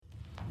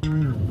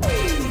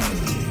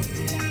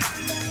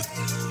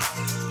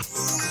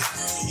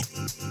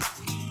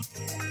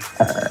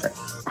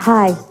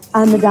Hi,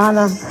 I'm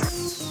Madonna.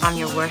 I'm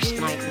your worst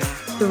nightmare.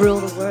 To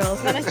rule the world.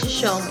 Why don't you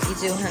show them what you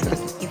do, honey?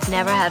 You've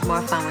never had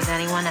more fun with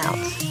anyone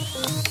else.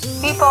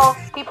 People,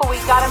 we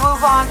gotta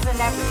move on to the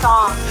next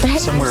song. I'm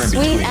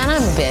sweet and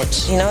I'm a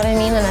bitch, you know what I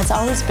mean? And that's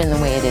always been the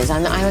way it is.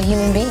 I'm a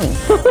human being.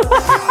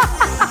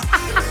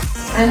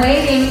 I'm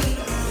waiting.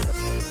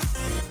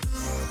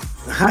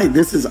 Hi,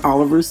 this is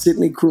Oliver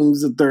Sidney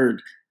Crooms III.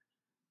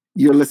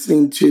 You're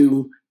listening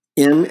to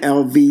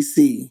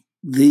MLVC,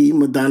 the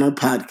Madonna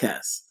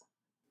Podcast.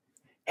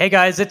 Hey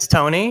guys, it's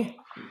Tony.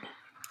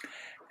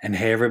 And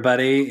hey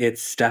everybody,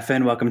 it's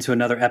Stefan. Welcome to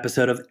another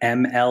episode of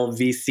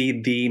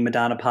MLVC, the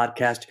Madonna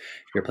Podcast,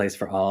 your place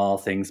for all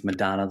things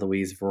Madonna,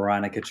 Louise,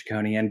 Veronica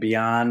Ciccone, and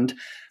beyond.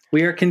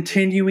 We are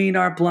continuing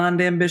our Blonde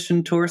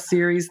Ambition Tour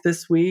series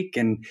this week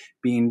and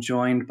being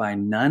joined by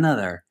none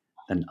other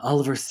than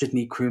Oliver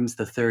Sidney Crooms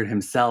III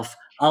himself.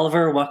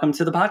 Oliver, welcome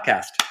to the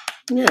podcast.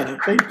 Yeah,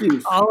 thank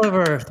you.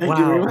 Oliver, Thank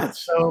you very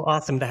much. So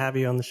awesome to have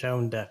you on the show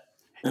and to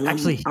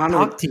actually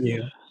talk to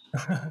you.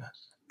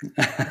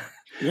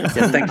 Yes,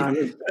 thank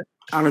you.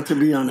 Honored to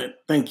be on it.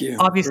 Thank you.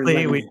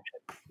 Obviously, we've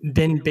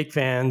been big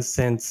fans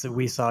since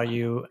we saw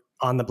you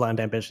on the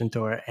Blonde Ambition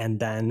Tour and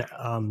then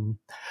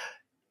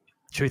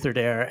Truth or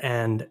Dare.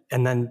 And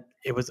then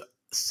it was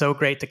so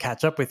great to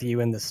catch up with you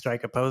in the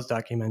Strike a Pose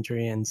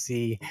documentary and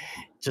see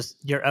just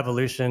your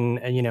evolution,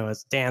 and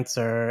as a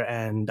dancer,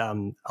 and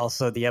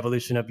also the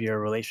evolution of your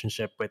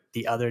relationship with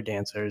the other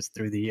dancers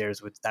through the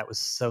years, which that was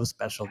so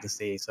special to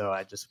see. So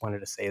I just wanted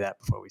to say that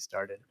before we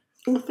started.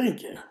 Well,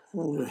 thank you.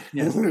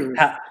 Yes.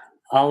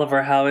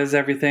 Oliver, how is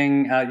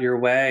everything out your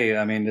way?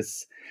 I mean,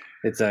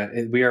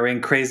 we are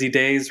in crazy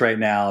days right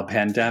now, a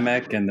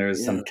pandemic, and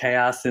there's some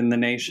chaos in the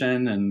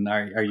nation. And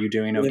are you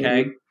doing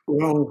okay?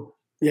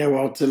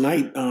 Well,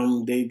 tonight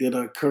they did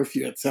a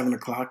curfew at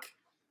 7:00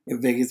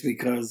 in Vegas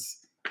because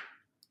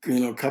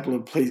a couple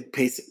of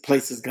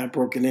places got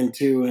broken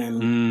into,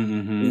 and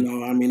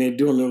they're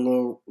doing a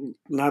little.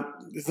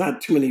 It's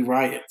not too many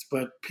riots,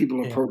 but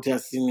people are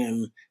protesting,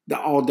 and they're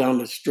all down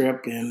the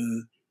Strip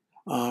and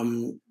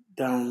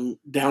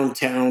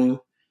downtown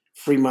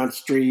Fremont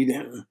Street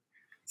and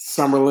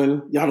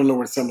Summerlin. Y'all don't know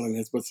where Summerlin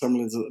is, but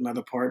Summerlin's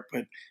another part.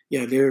 But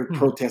yeah, they're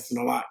protesting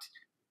a lot,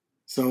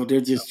 so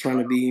they're just trying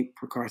to be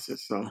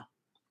precautious. So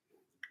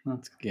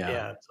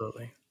yeah,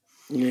 absolutely.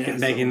 Yeah,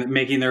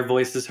 making their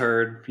voices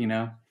heard.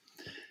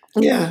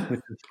 Yeah,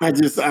 I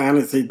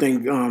honestly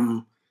think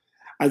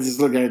I just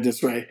look at it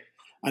this way.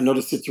 I know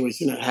the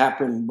situation that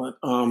happened, but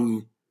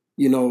all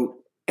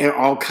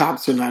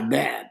cops are not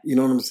bad. You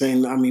know what I'm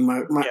saying? I mean,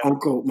 my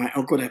uncle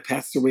that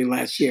passed away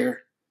last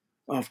year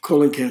of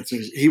colon cancer,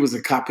 he was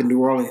a cop in New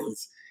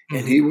Orleans,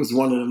 and he was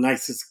one of the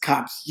nicest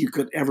cops you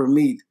could ever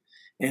meet.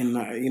 And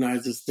I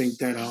just think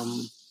that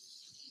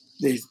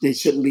they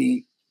shouldn't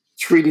be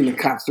treating the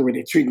cops the way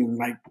they're treating them,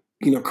 like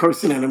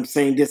cursing at them,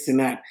 saying this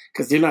and that,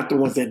 because they're not the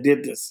ones that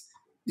did this.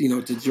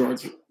 To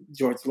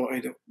George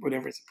Floyd or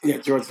whatever. Yeah,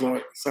 George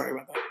Floyd. Sorry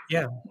about that.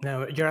 Yeah,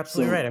 no, you're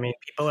absolutely right. I mean,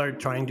 people are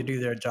trying to do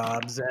their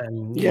jobs,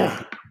 and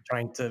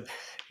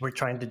we're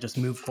trying to just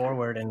move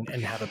forward and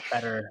have a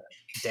better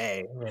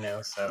day.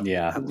 So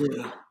yeah.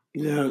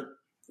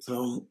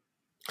 So,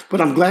 but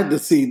I'm glad to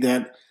see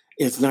that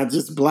it's not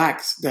just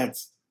blacks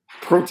that's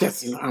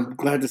protesting. I'm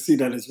glad to see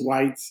that it's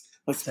whites,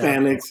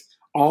 Hispanics,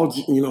 all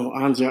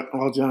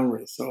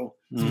genres. So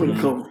it's pretty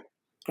cool.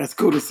 That's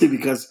cool to see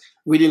because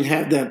we didn't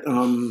have that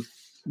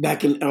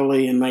back in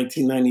LA in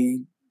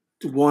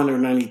 1991 or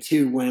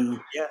 92 when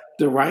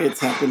the riots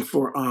happened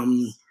for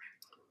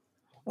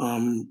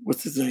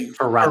what's his name?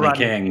 For Rodney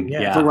King.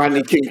 Yeah. For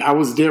Rodney King. I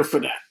was there for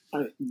that.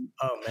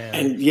 Oh man.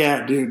 And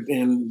dude,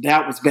 and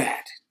that was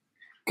bad.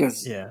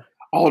 Because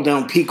all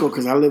down Pico,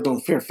 because I lived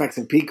on Fairfax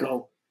and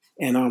Pico,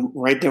 and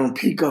right down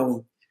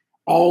Pico,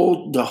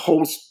 the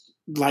whole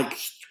like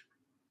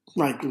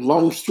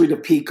long street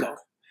of Pico.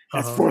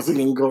 As far as it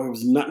can go, it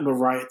was nothing but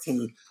riots,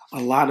 and a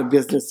lot of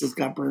businesses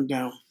got burned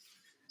down.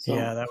 So,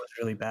 yeah, that was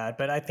really bad.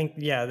 But I think,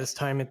 this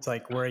time it's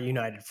like we're a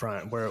united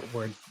front. We're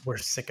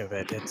sick of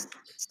it. It's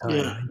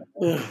time.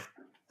 Yeah.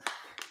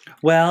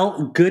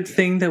 Well, good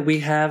thing that we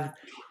have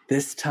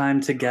this time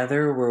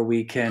together where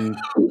we can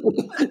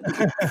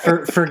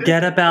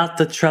forget about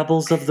the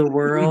troubles of the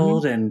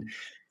world and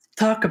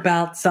talk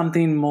about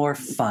something more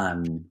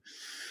fun.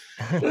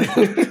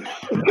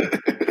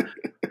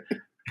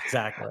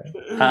 Exactly.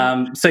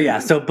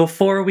 So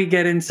before we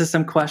get into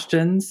some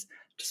questions,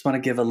 just want to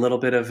give a little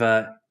bit of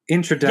a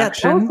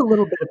introduction. Yeah, tell us a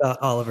little bit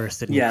about Oliver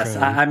Sidney Crooms.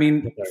 I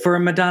mean, for a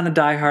Madonna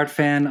diehard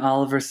fan,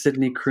 Oliver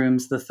Sidney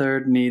Crooms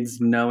III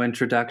needs no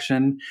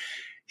introduction.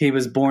 He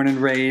was born and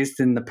raised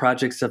in the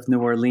projects of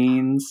New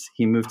Orleans.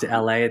 He moved to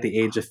LA at the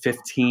age of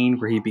 15,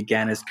 where he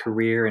began his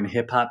career in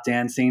hip-hop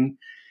dancing.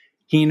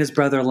 He and his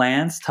brother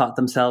Lance taught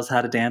themselves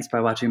how to dance by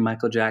watching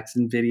Michael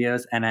Jackson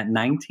videos, and at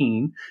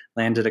 19,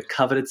 landed a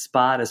coveted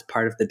spot as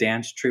part of the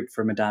dance troupe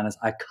for Madonna's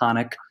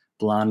iconic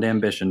Blonde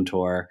Ambition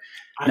Tour.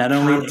 Not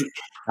only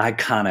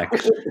iconic.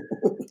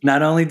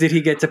 Not only did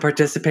he get to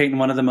participate in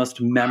one of the most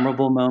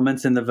memorable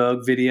moments in the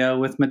Vogue video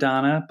with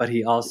Madonna, but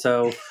he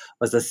also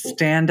was a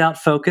standout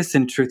focus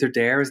in Truth or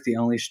Dare as the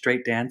only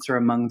straight dancer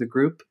among the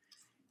group.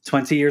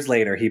 20 years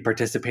later, he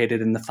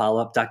participated in the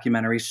follow-up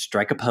documentary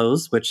Strike a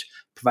Pose, which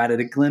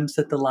provided a glimpse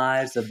at the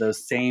lives of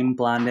those same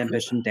Blonde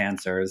Ambition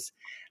dancers.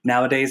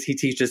 Nowadays, he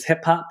teaches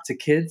hip-hop to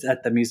kids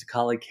at the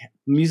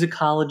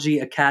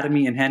Musicology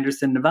Academy in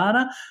Henderson,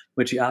 Nevada,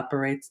 which he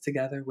operates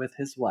together with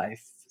his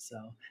wife. So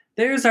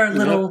there's our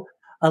little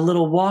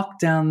walk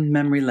down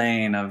memory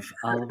lane of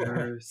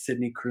Oliver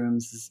Sidney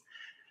Crooms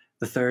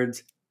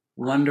III's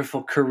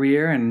wonderful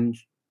career. And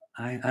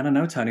I don't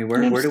know, Tony,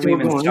 where do we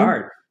even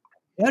start?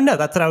 No,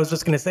 that's what I was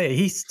just going to say.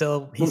 He's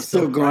still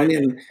going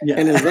in. Yeah.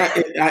 And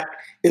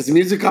it's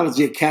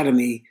Musicology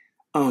Academy.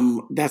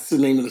 That's the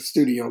name of the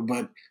studio,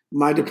 but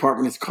my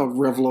department is called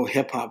Revelo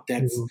Hip Hop.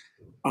 That's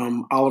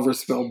Oliver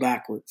spelled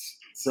backwards.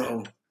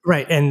 So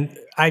right, and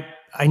I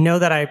know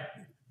that I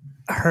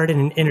heard in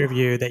an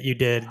interview that you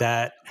did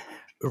that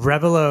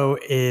Revelo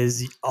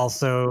is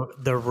also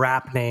the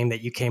rap name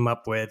that you came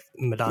up with.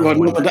 Madonna.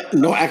 Well,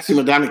 no, actually,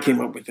 Madonna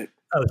came up with it.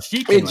 Oh,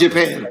 she came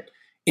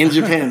in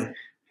Japan.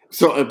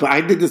 So, but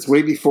I did this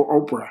way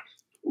before Oprah.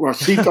 Well,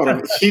 she thought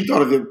of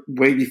it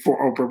way before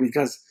Oprah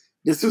because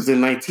this was in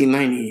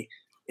 1990,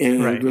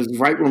 and It was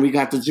right when we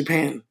got to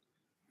Japan,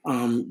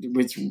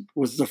 which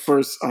was the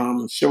first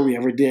show we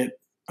ever did.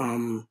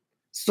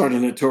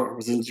 Starting a tour, it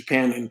was in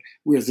Japan, and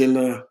we was in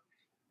the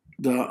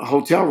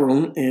hotel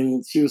room,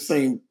 and she was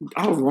saying,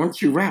 "Oh, why don't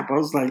you rap?" I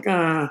was like,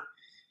 and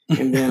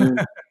then,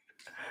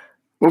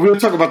 well, we'll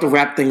talk about the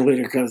rap thing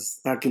later because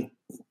we'll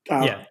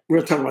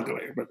talk about that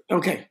later. But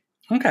okay.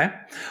 Okay.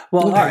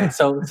 Well, all right.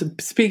 So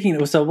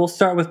we'll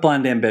start with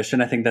Blonde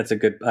Ambition. I think that's a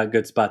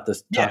good spot to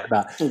talk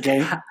about.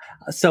 Okay.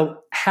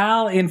 So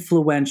how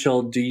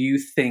influential do you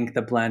think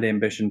the Blonde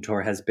Ambition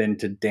tour has been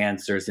to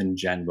dancers in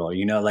general?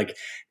 You know, like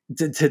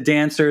to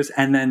dancers,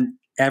 and then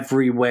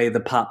every way the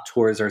pop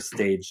tours are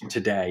staged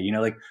today. You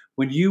know, like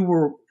when you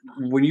were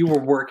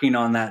working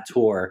on that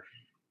tour,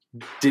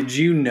 did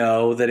you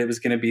know that it was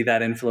going to be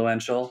that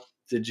influential?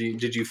 Did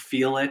you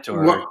feel it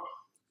or?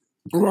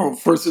 Well,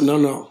 first,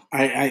 no,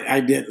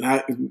 I didn't.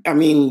 I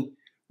mean,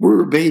 we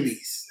were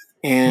babies,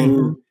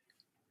 and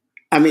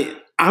I mean,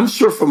 I'm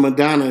sure for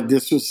Madonna,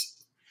 this was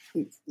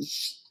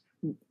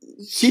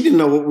she didn't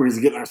know what we was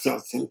getting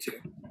ourselves into.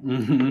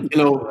 You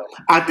know,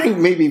 I think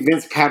maybe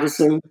Vince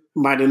Patterson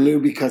might have knew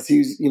because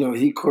he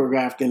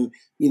choreographed and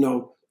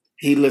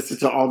he listened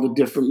to all the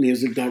different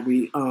music that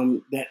we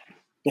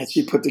that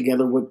she put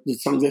together with the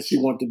songs that she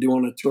wanted to do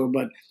on the tour.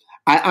 But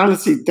I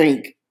honestly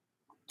think.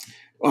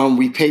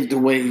 We paved the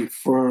way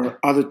for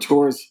other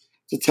tours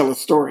to tell a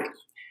story,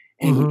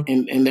 and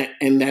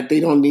that they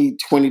don't need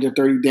 20 to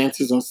 30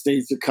 dancers on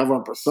stage to cover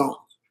up a song.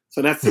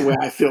 So that's the way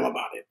I feel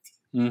about it.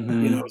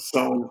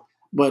 So,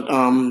 but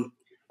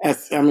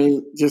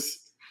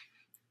just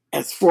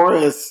as far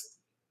as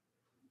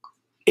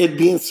it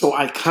being so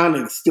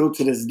iconic still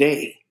to this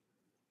day,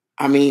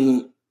 I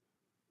mean,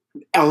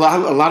 a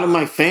lot of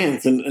my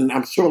fans, and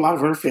I'm sure a lot of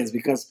her fans,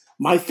 because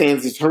my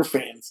fans is her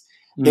fans,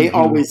 they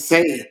always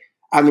say.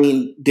 I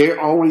mean, they're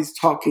always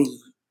talking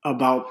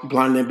about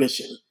Blonde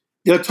Ambition.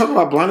 They'll talk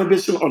about Blonde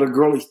Ambition or the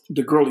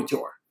girly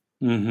tour,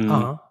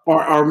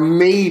 or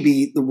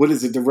maybe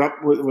was it the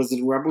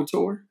Rebel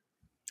tour?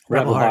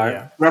 Rebel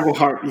Heart, Rebel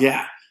Heart,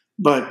 yeah.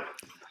 But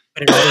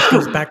it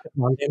always goes back to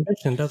Blonde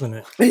Ambition, doesn't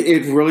it?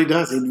 It really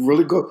does. It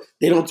really goes.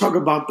 They don't talk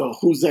about the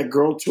Who's That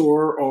Girl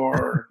tour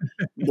or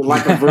the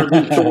Like a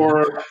Virgin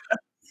tour.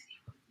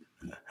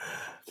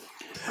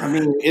 I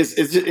mean, it's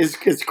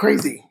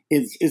crazy.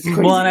 It's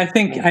crazy. Well, and I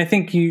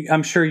think you.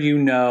 I'm sure you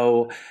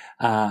know.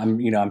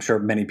 I'm sure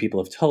many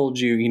people have told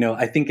you. You know,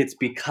 I think it's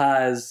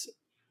because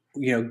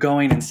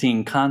going and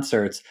seeing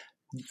concerts.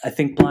 I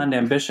think Blonde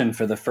Ambition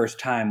for the first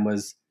time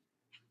was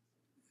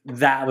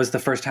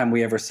the first time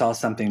we ever saw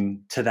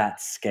something to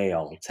that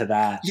scale. To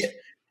that,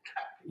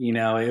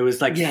 it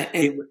was like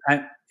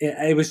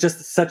it was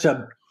just such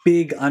a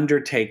big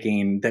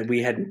undertaking that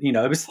we had.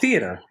 It was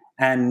theater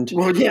and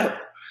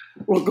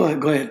Well, go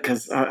ahead,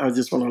 because I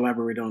just want to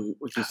elaborate on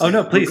what you're Oh saying.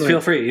 no, please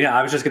feel free. Yeah,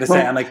 I was just going to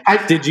say, I'm like,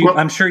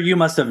 I'm sure you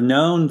must have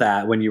known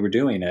that when you were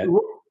doing it.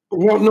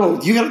 Well,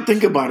 no, you got to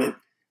think about it.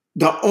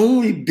 The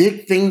only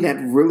big thing that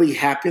really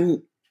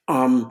happened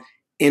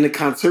in a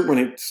concert when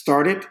it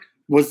started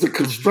was the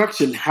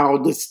construction. How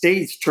the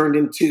stage turned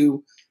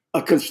into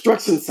a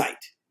construction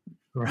site,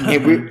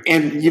 right.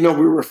 and we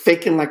were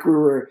faking like we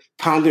were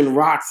pounding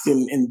rocks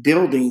and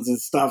buildings and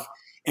stuff.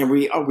 And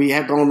we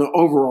had on the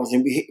overalls,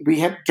 and we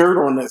had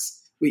dirt on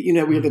us. We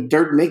had the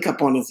dirt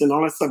makeup on us and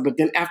all that stuff. But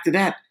then after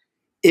that,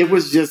 it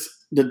was just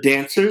the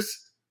dancers,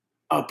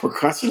 a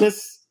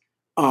percussionist,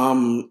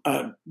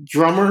 a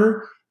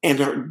drummer, and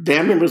the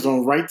band members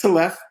on right to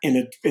left,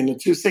 and the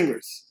two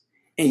singers.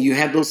 And you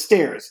had those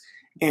stairs.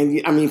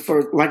 And I mean,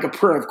 for Like a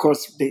Prayer, of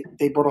course,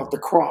 they brought out the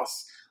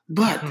cross.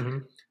 But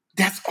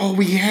that's all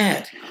we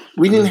had.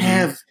 We didn't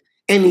have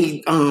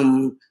any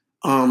sound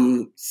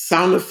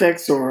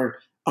effects or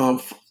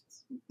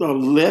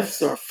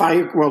lifts or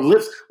fire. Well,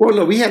 lifts. Well,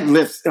 no, we had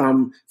lifts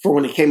for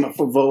when it came up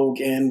for Vogue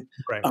and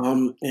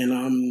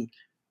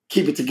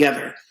Keep It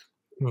Together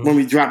when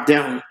we dropped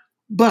down.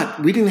 But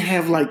we didn't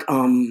have like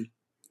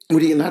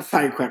not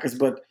firecrackers,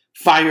 but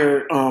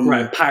fire.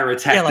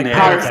 Pyrotechnic.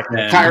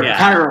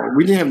 Pyro.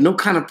 We didn't have no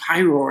kind of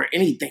pyro or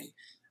anything.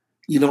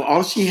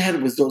 All she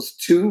had was those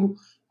two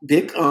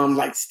big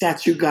like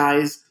statue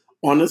guys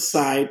on the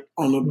side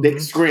on the big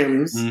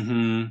scrims,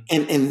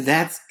 and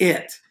that's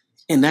it.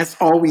 And that's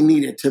all we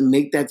needed to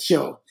make that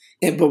show.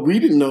 But we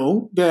didn't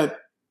know that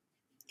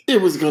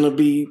it was going to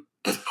be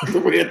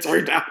the way it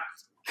turned out.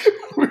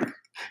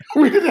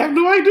 We didn't have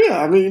no idea.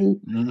 I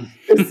mean,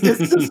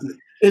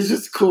 it's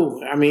just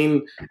cool. I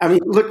mean,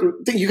 look,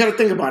 you got to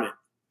think about it.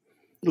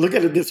 Look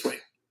at it this way.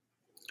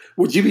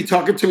 Would you be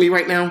talking to me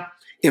right now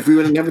if we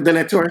would have never done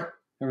that tour?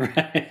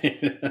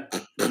 Right.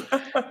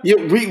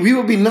 We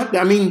would be nothing.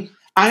 I mean,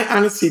 I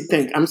honestly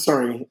think, I'm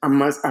sorry, I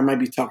might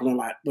be talking a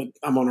lot, but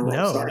I'm on a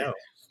roll. Sorry.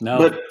 No,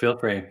 but feel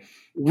free.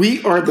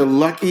 We are the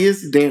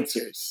luckiest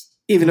dancers,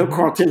 even though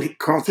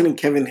Carlton and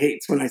Kevin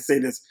hates when I say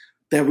this,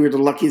 that we're the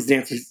luckiest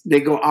dancers. They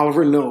go,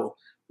 Oliver, no,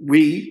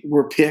 we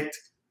were picked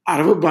out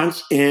of a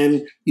bunch,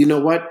 and you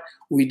know what?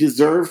 We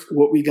deserve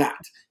what we got.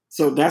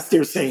 So that's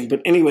their saying.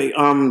 But anyway,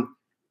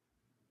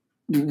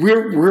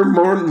 we're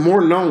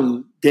more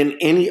known than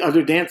any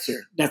other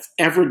dancer that's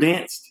ever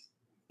danced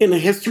in the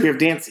history of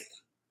dancing.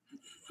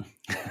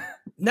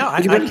 No,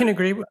 I can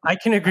agree. I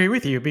can agree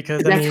with you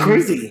because that's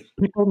crazy.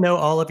 People know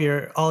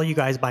all you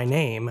guys by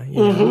name,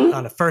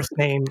 on a first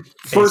name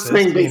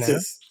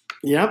basis.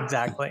 Yep,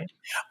 exactly.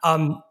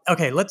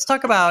 Okay, let's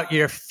talk about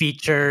your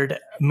featured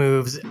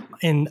moves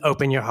in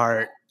 "Open Your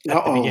Heart"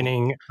 at the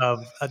beginning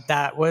of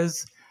that.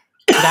 Was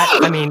that?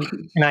 I mean,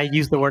 can I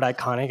use the word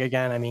iconic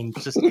again? I mean,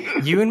 just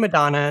you and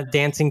Madonna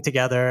dancing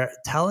together.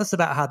 Tell us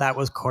about how that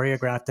was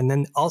choreographed, and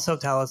then also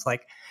tell us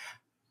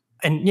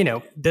and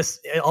this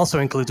also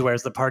includes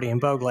Where's the Party in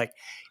Vogue, like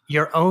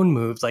your own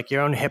moves, like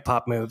your own hip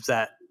hop moves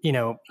that,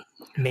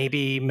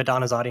 maybe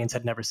Madonna's audience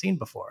had never seen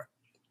before.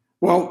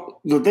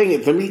 Well, the thing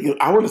is,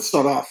 I want to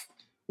start off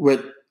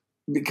with,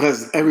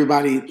 because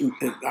everybody,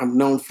 I'm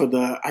known for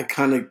the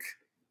iconic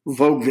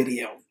Vogue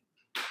video.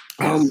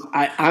 Yes.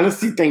 I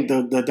honestly think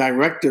the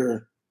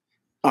director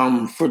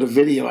for the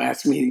video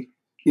asked me,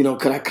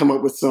 could I come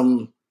up with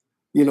some,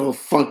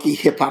 funky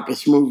hip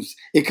hop-ish moves?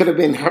 It could have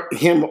been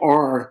him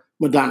or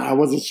Madonna. I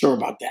wasn't sure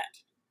about that.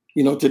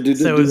 To do.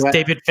 So it was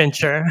David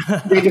Fincher.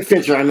 David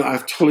Fincher. I know.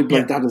 I've totally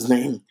blanked out his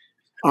name.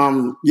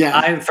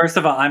 First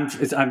of all,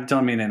 I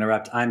don't mean to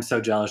interrupt. I'm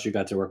so jealous you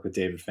got to work with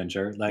David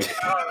Fincher. Like,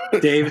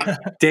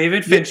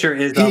 David Fincher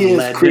is a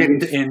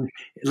legend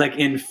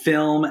in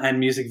film and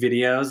music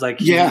videos. Like,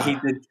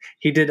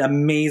 he did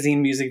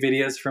amazing music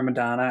videos for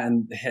Madonna,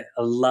 and I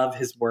love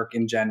his work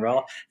in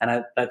general.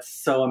 And that's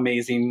so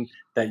amazing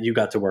that you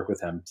got to work with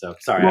him. So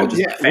sorry, I'm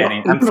just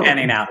fanning. I'm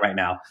fanning out right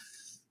now.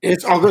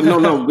 It's all good.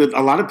 No.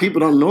 A lot of people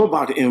don't know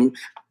about him.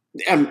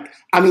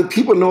 I mean,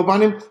 people know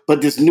about him,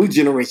 but this new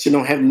generation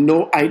don't have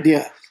no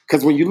idea.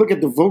 Because when you look at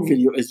the Vogue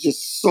video, it's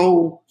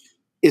so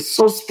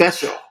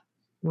special.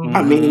 Mm-hmm.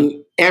 I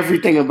mean,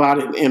 everything about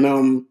it.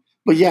 And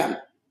but yeah,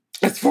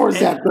 as far as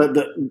that,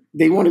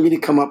 they wanted me to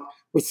come up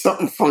with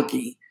something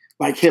funky,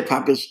 like hip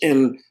hop-ish.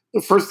 And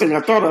the first thing I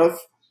thought of,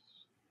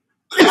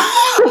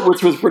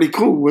 which was pretty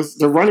cool, was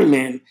the Running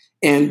Man.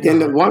 And then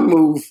the one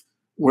move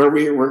where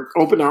we were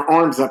opening our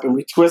arms up and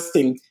we're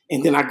twisting,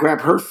 and then I grab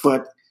her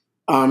foot.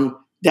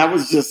 That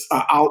was just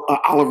a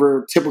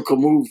Oliver typical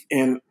move.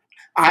 And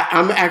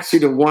I'm actually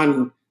the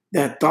one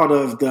that thought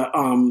of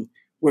the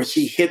where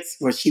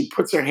she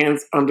puts her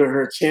hands under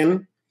her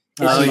chin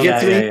and she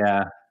hits me.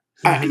 Yeah.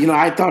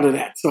 I thought of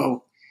that.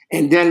 So,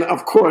 and then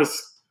of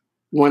course,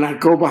 when I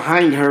go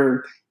behind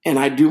her and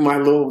I do my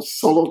little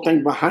solo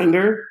thing behind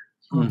her,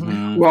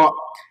 well,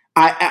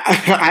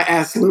 I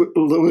asked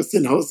Louis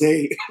and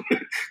Jose,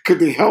 could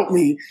they help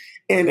me?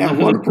 And at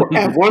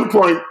one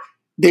point,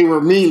 they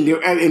were mean.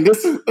 And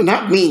this is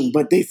not mean,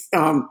 but they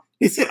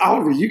said,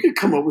 Oliver, you could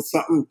come up with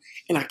something.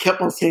 And I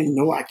kept on saying,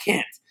 no, I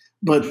can't.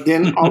 But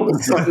then all of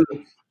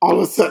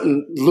a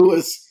sudden,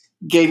 Louis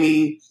gave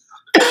me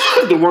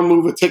the one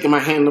move of taking my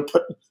hand to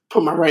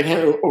put my right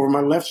hand over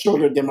my left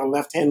shoulder, then my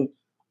left hand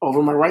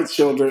over my right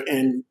shoulder,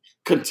 and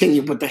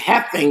continue. But the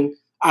hat thing,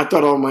 I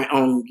thought on my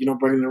own,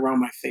 bringing it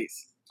around my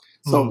face.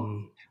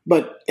 So,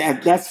 but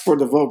that's for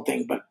the Vogue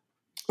thing. But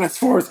as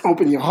far as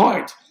Open Your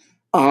Heart,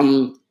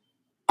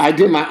 I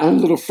did my own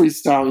little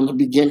freestyle in the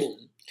beginning,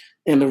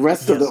 and the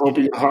rest of the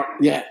Open Your Heart,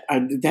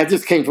 that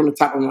just came from the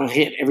top of my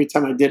head every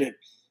time I did it.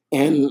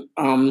 And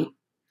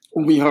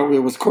we heard it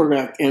was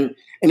choreographed, and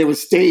it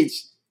was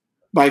staged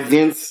by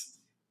Vince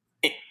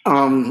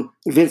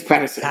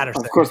Patterson.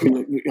 Of course we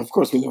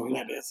know who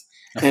that is.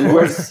 And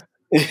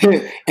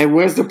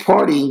where's the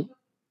Party?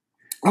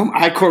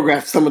 I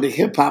choreographed some of the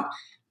hip hop.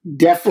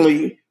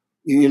 Definitely,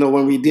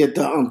 when we did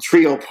the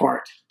trio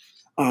part,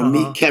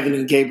 me, Kevin,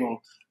 and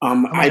Gabriel.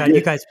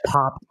 You guys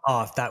popped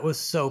off. That was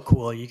so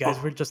cool. You guys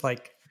were just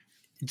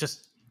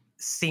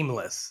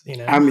seamless, you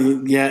know? I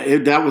mean, yeah,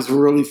 that was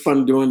really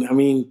fun doing. I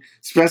mean,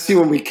 especially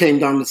when we came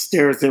down the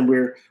stairs and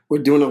we're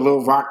doing a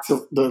little rock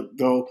to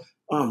the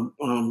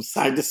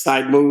side to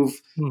side move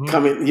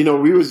coming. You know,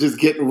 we was just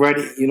getting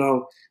ready. You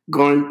know,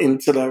 going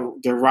into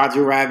the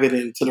Roger Rabbit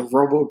and to the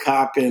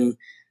RoboCop and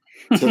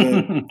to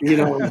the you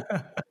know,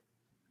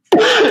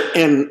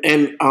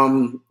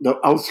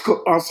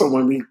 also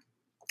when we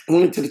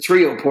went into the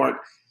trio part,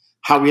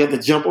 how we had to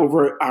jump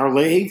over our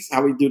legs,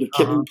 how we do the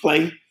kitten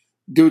play.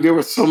 Dude, there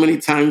were so many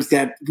times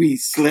that we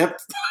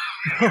slipped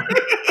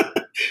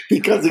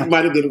because it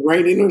might have been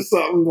raining or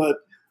something. But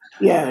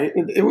yeah,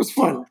 it was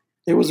fun.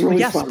 It was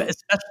really fun.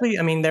 Especially,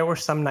 I mean, there were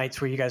some nights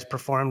where you guys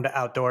performed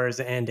outdoors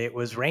and it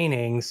was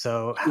raining.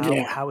 So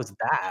how was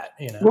that?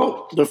 You know.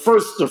 Well, the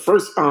first.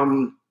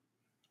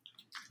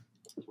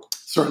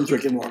 Sorry, I'm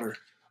drinking water.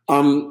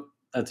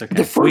 That's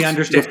okay. We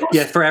understand.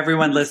 Yeah, for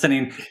everyone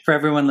listening,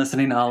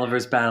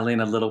 Oliver's battling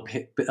a little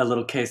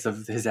case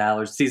of his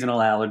seasonal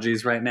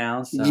allergies right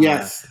now. So,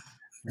 yes,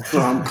 so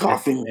I'm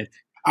coughing.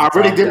 I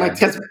already did my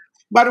test.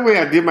 By the way,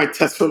 I did my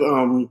test for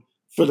the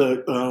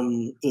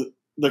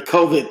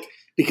COVID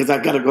because I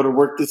got to go to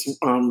work this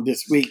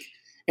week,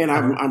 and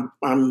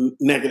I'm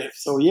negative.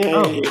 So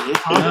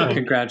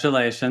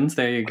congratulations!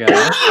 There you go.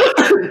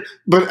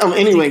 But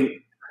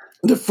anyway,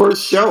 the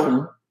first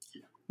show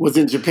was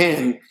in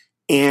Japan.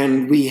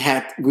 And we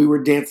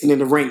were dancing in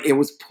the rain. It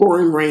was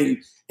pouring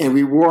rain, and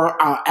we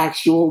wore our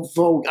actual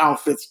Vogue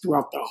outfits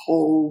throughout the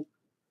whole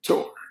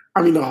tour.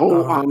 I mean, the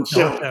whole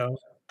show.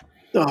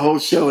 The whole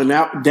show. And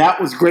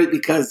that was great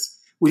because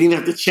we didn't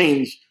have to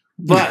change.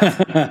 But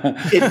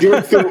it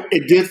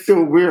did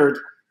feel weird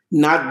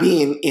not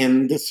being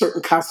in the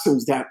certain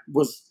costumes that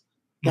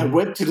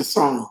went to the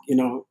song, you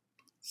know.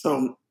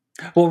 So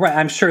well, right.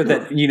 I'm sure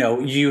that, you know,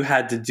 you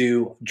had to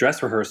do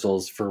dress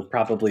rehearsals for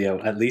probably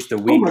at least a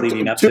week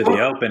leading up to the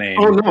opening.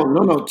 Oh,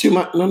 no. 2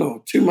 months.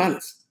 No, 2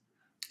 months.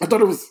 I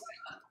thought it was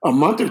a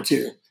month or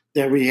two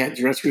that we had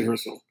dress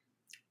rehearsal.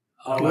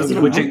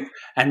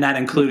 And that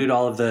included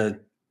all of the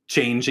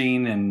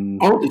changing and...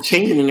 Oh, the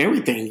changing and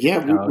everything.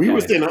 Yeah. We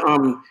was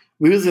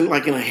in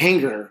like in a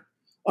hangar,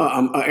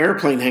 an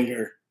airplane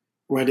hangar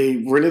where they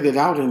rented it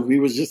out and we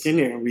was just in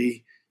there.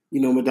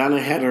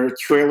 Madonna had her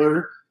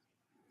trailer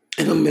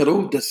in the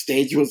middle. The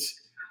stage was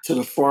to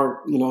the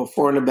far in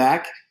the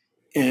back.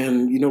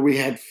 And, we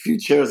had a few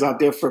chairs out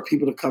there for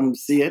people to come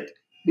see it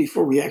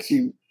before we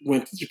actually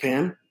went to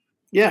Japan.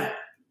 Yeah.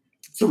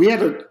 So we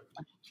had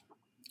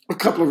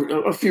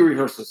a few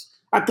rehearsals.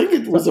 I think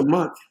it was a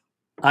month.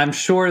 I'm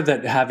sure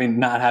that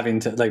not having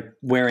to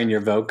wearing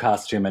your Vogue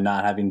costume and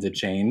not having to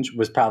change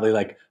was probably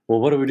like, well,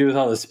 what do we do with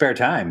all this spare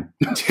time?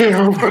 That's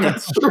true.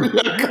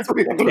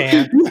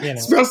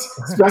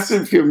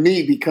 Especially for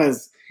me,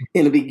 because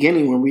in the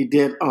beginning when we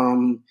did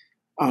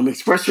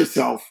Express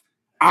Yourself,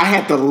 I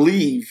had to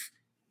leave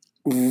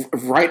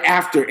right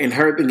after and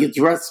hurry up and get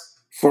dressed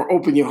for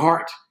Open Your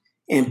Heart.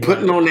 And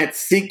putting on that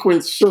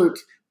sequin shirt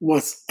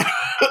was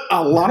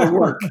a lot of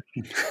work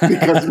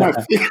because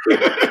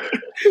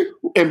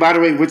and by the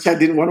way, which I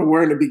didn't want to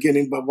wear in the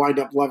beginning, but wind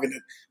up loving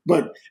it.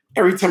 But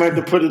every time I had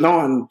to put it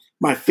on,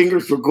 my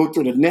fingers would go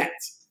through the net,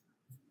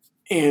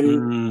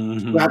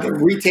 and I had to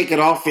retake it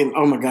off. And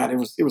oh my God, it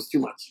was too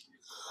much.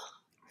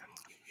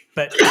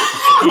 But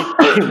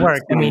it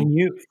worked. I mean,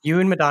 you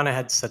and Madonna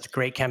had such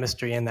great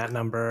chemistry in that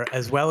number,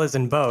 as well as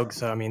in Vogue.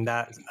 So I mean,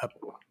 that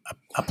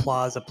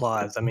applause.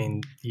 I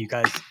mean, you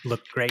guys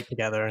look great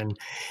together, and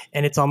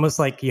it's almost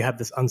like you have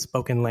this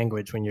unspoken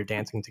language when you're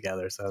dancing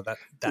together. So that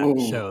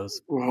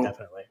shows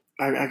definitely.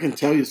 I can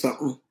tell you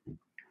something.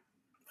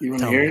 You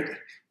want to hear it?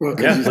 Well,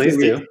 yeah, please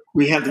do.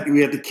 We had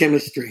the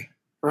chemistry,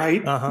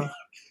 right?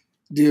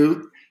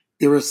 Dude,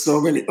 there were so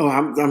many. Oh,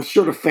 I'm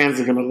sure the fans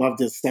are going to love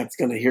this. That's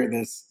going to hear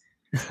this.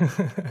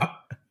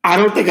 I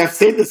don't think I've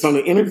said this on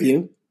an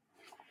interview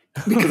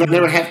because I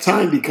never had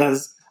time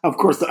because, of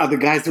course, the other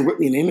guys are with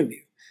me in the interview.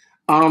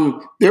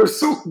 There were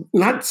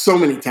not so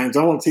many times,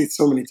 I won't say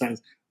so many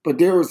times, but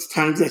there was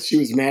times that she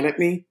was mad at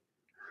me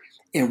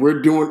and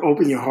we're doing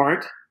Open Your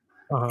Heart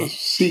and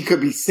she could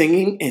be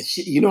singing and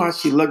she, you know how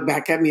she looked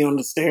back at me on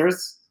the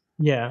stairs?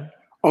 Yeah.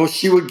 Oh,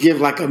 she would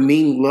give like a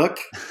mean look.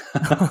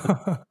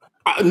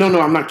 No,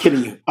 I'm not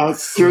kidding you. A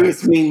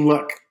serious mean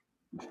look.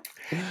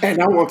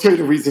 And I won't tell you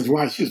the reasons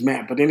why she was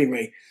mad, but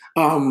anyway,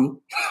 and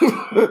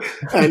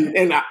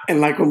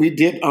like when we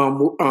did,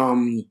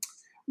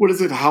 what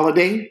is it,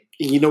 Holiday?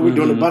 We're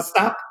doing a bus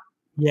stop.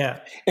 Yeah.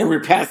 And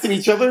we're passing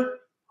each other.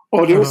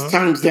 Oh, there was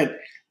times that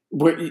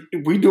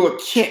we do a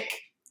kick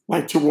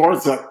like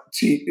towards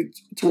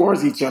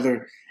each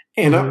other.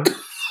 And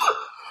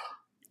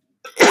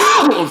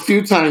a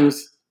few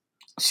times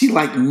she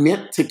like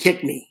meant to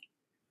kick me.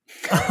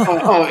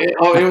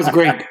 It was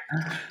great.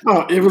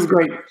 Oh, it was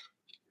great.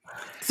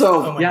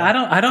 So yeah,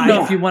 I don't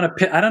know if you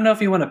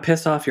want to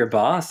piss off your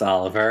boss,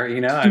 Oliver.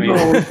 No, I mean,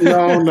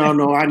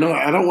 no. I know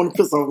I don't want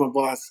to piss off my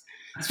boss.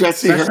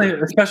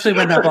 Especially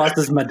when that boss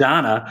is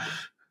Madonna.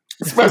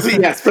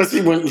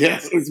 especially when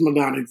it's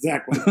Madonna,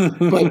 exactly.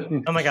 But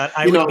oh my God,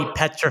 I would be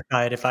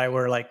petrified if I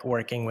were like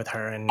working with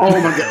her and oh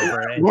my God,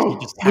 and she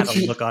just had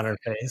a look on her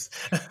face.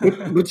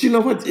 but you know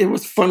what? It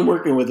was fun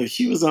working with her.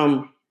 She was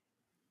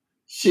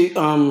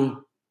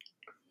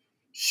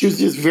she was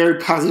just very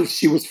positive.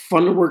 She was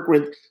fun to work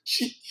with.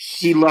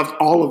 She loved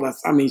all of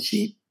us. I mean,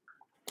 she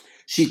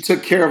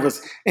took care of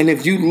us. And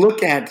if you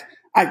look at,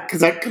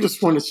 because I could have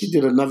sworn that she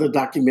did another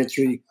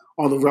documentary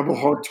on the Rebel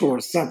Heart tour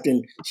or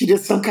something. She did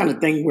some kind of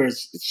thing where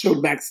she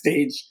showed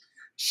backstage.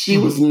 She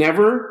was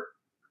never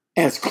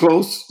as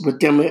close with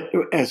them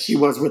as she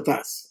was with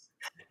us.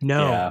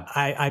 No, yeah.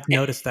 I've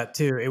noticed that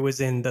too. It was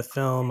in the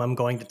film I'm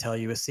Going to Tell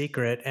You a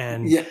Secret,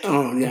 and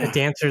the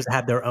dancers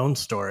had their own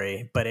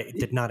story, but it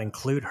did not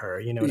include her.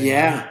 You know what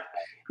I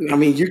mean? I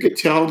mean, you could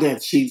tell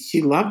that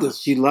she loved us.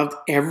 She loved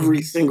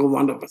every single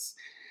one of us.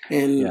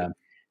 And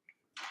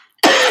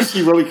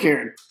she really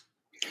cared.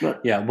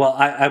 But, well,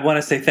 I want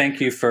to say thank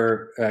you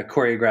for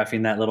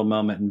choreographing that little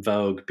moment in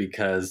Vogue,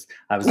 because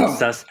I was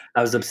obsessed.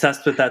 I was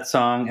obsessed with that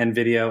song and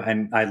video,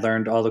 and I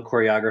learned all the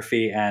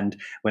choreography. And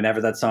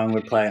whenever that song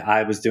would play,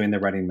 I was doing the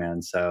Running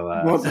Man. So,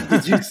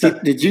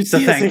 did you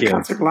see us in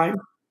concert live?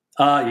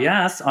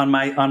 Yes, on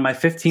my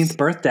 15th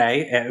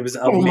birthday. It was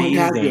amazing. Oh my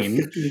God,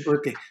 your 15th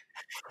birthday.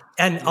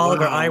 And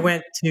Oliver, I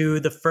went to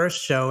the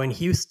first show in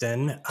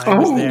Houston. I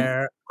was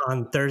there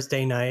on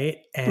Thursday night,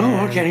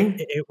 and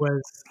it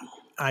was.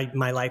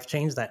 My life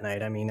changed that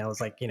night. I mean, I was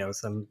like,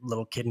 some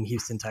little kid in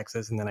Houston,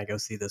 Texas, and then I go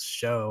see this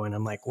show, and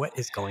I'm like, what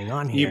is going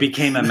on here? You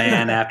became a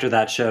man after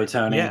that show,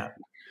 Tony. Yeah.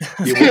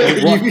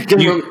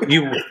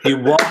 You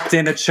walked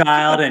in a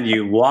child and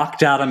you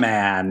walked out a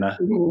man.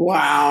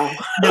 Wow.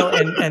 No,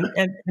 and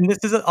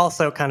this is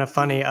also kind of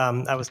funny.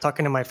 I was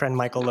talking to my friend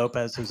Michael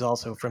Lopez, who's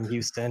also from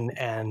Houston,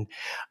 and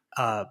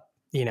I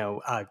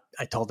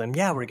told him,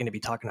 we're going to be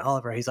talking to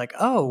Oliver. He's like,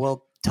 oh,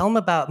 well, tell him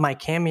about my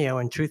cameo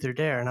in Truth or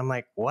Dare. And I'm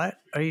like, what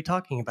are you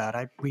talking about?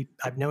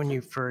 I've known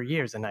you for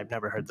years and I've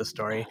never heard the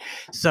story.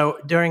 So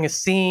during a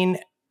scene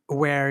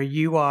where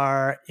you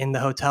are in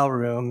the hotel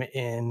room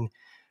in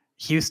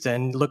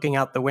Houston looking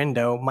out the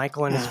window,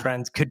 Michael and his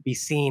friends could be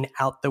seen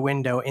out the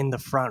window in the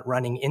front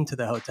running into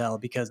the hotel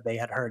because they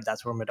had heard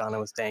that's where Madonna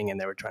was staying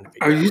and they were trying to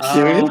figure out. Are you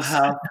serious? Oh,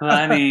 how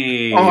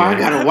funny. I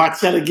gotta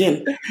watch that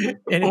again.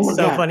 And it's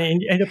so funny.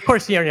 And of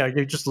course,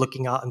 you're just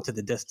looking out into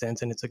the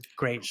distance and it's a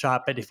great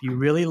shot. But if you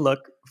really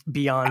look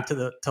beyond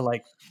to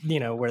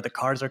where the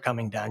cars are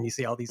coming down, you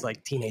see all these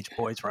like teenage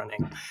boys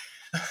running.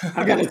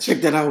 I gotta check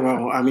that out.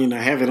 Well, I mean,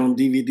 I have it on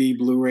DVD,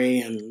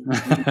 Blu-ray, and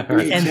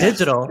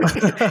digital.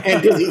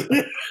 And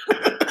digital.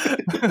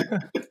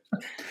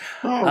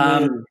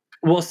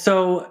 Well,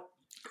 so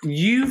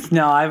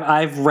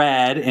I've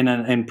read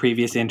in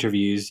previous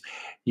interviews,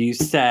 you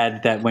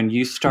said that when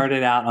you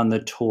started out on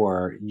the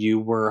tour, you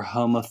were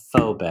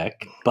homophobic,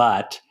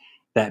 but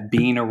that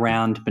being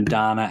around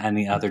Madonna and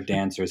the other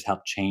dancers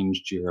helped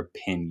change your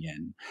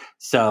opinion.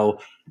 So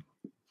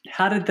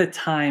how did the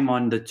time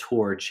on the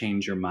tour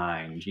change your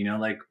mind?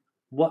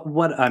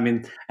 What I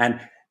mean,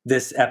 and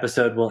this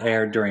episode will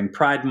air during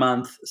Pride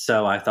Month,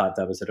 so I thought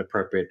that was an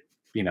appropriate,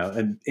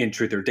 in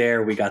Truth or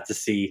Dare, we got to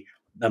see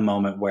a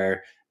moment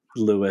where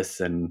Lewis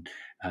and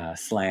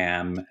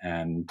Slam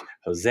and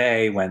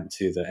Jose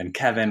and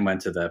Kevin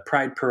went to the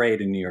Pride Parade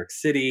in New York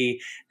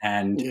City.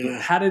 And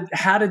how did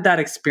that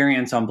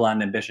experience on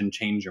Blonde Ambition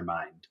change your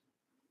mind?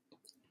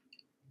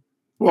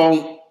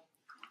 Well,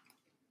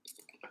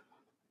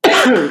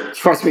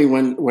 trust me,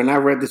 when I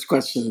read this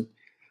question,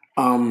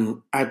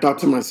 I thought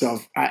to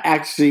myself,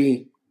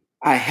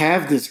 I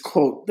have this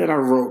quote that I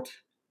wrote.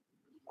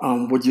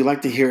 Would you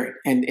like to hear it?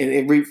 And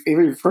it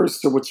refers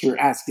to what you're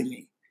asking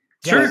me.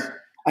 Sure.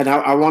 And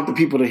I want the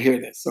people to hear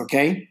this,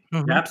 okay?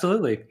 Mm-hmm.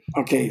 Absolutely.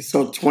 Okay,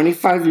 so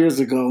 25 years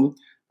ago,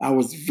 I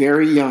was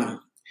very young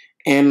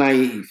and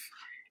naive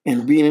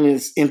and being in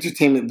this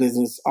entertainment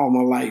business all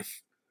my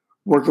life,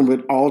 working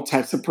with all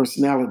types of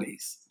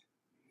personalities.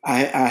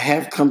 I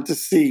have come to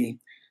see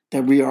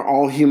that we are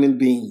all human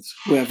beings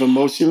who have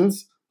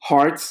emotions,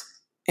 hearts,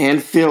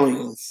 and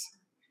feelings.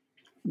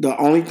 The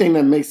only thing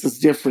that makes us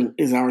different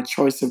is our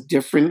choice of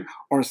different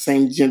or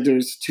same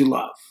genders to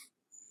love.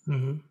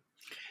 Mm-hmm.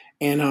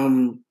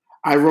 And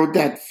I wrote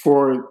that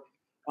for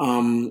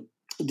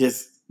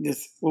this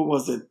what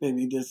was it?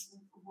 Maybe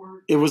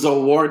it was an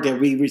award that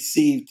we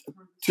received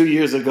 2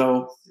 years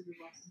ago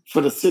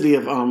for the city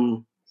of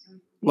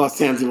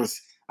Los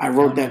Angeles. I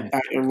wrote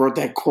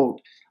that quote.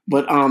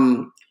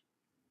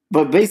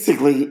 But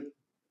basically,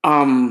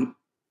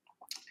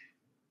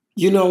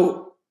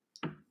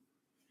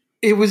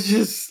 it was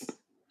just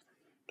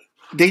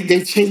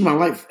they changed my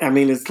life. I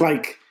mean, it's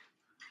like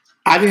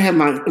I didn't have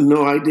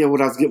no idea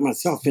what I was getting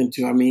myself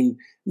into. I mean,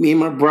 me and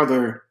my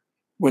brother,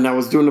 when I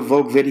was doing the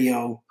Vogue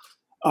video,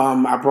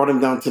 I brought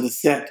him down to the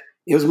set.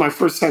 It was my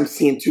first time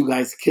seeing two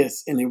guys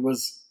kiss, and it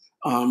was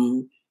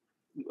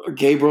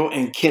Gabriel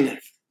and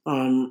Kenneth,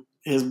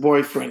 his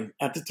boyfriend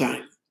at the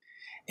time.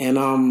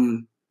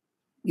 And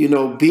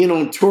being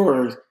on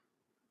tour,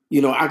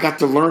 I got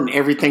to learn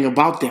everything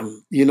about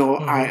them.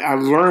 I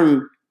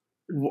learned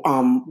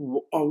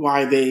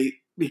why they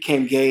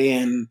became gay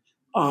and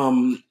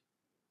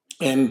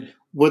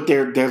what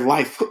their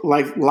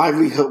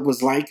livelihood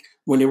was like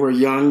when they were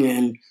young,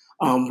 and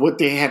what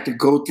they had to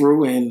go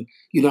through. And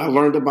I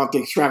learned about the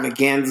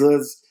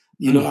extravaganzas.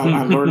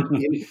 I learned.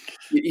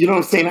 You know what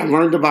I'm saying? I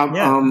learned about.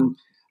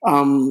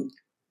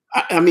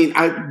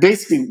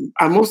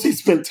 I mostly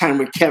spent time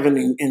with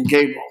Kevin and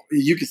Gabriel.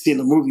 You can see in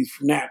the movie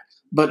from that.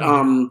 But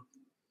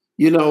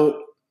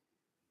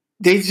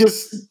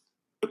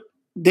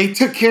they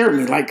took care of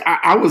me. Like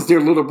I was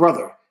their little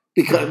brother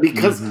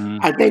because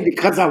I think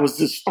because I was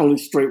the only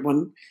straight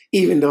one,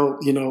 even though,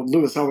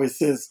 Lewis always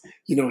says,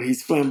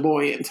 he's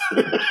flamboyant.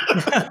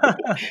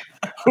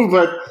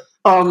 But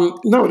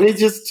no, they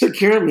just took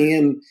care of me.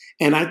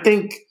 And I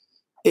think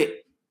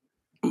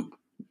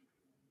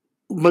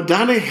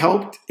Madonna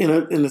helped in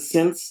a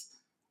sense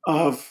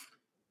of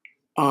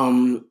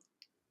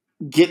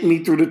getting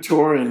me through the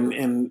tour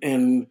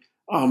and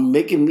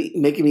making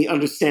me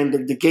understand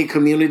the gay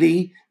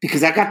community,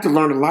 because I got to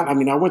learn a lot. I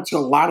mean, I went to a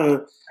lot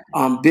of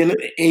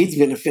AIDS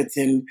benefits,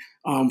 and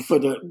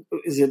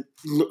is it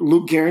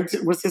Luke Garrett?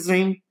 What's his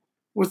name?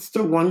 What's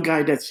the one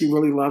guy that she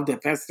really loved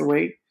that passed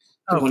away?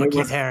 Oh, for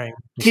Keith Haring.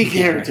 Keith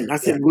Harrington. I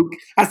said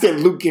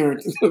Luke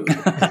Garrett.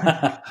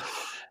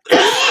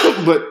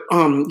 But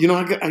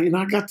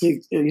I got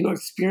to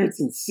experience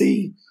and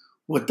see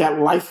what that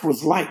life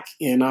was like,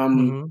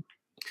 and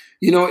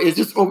it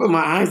just opened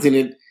my eyes, and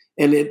it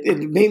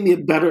made me a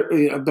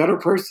better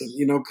person,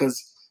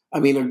 because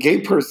a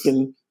gay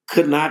person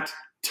could not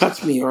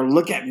touch me or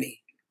look at me.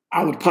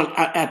 I would punch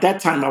at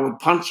that time. I would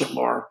punch him,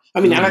 or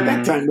at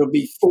that time, but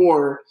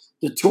before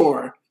the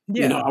tour,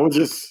 I would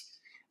just,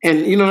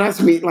 and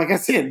that's me. Like I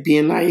said,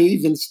 being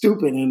naive and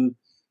stupid, and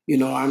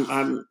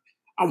I'm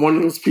one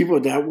of those people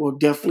that will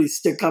definitely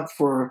stick up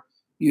for,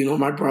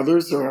 my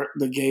brothers or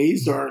the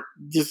gays or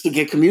just the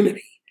gay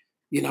community,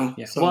 Yeah.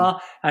 So.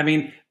 Well,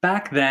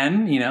 back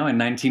then, in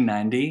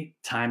 1990,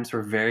 times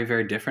were very,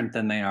 very different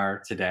than they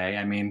are today.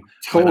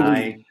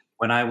 Totally.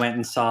 When I went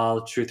and saw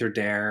Truth or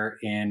Dare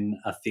in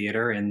a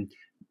theater in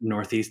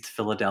Northeast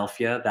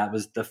Philadelphia, that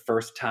was the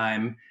first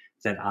time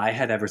that I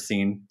had ever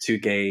seen two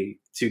gay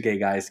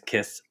guys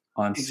kiss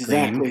on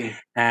screen. Exactly.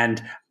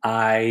 And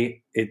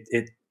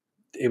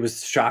it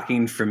was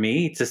shocking for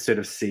me to sort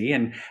of see.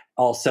 And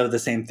also the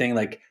same thing,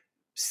 like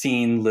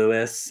seeing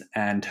Lewis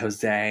and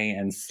Jose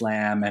and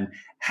Slam and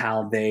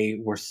how they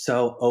were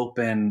so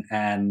open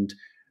and,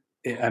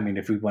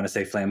 if we want to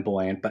say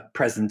flamboyant, but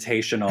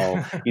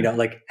presentational,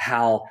 like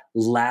how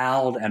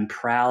loud and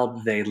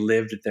proud they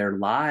lived their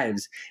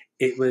lives.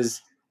 It was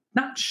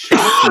not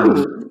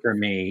shocking for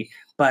me,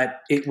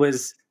 but it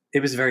was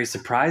very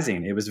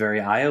surprising. It was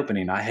very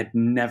eye-opening. I had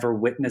never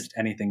witnessed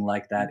anything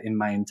like that in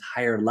my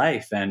entire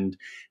life. And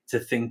to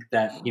think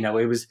that,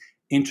 it was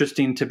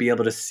interesting to be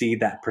able to see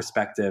that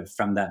perspective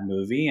from that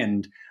movie.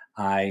 And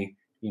I'm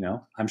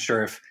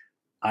sure if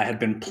I had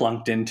been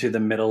plunked into the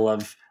middle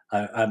of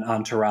an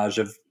entourage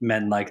of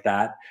men like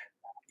that,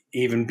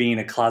 even being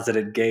a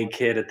closeted gay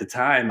kid at the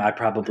time, I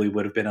probably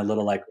would have been a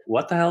little like,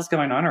 what the hell's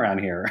going on around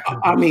here?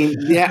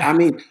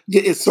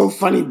 It's so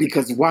funny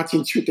because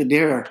watching Truth or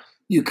Dare,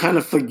 you kind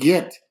of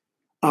forget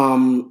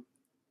the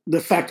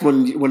fact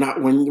when I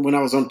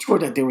was on tour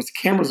that there was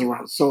cameras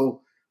around.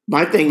 So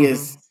my thing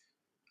is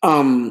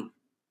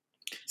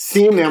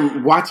seeing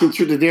them watching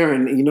Truth or Dare,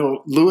 and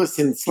Lewis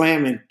and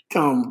Slam and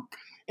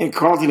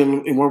Carlton,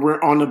 and when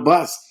we're on the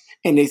bus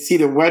and they see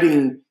the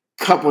wedding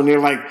couple and they're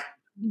like,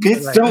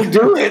 "Bitch, don't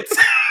do it."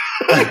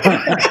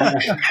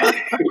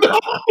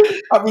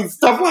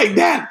 Stuff like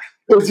that.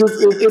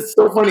 It's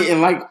so funny.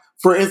 And like,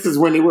 for instance,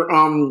 when they were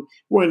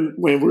when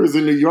we was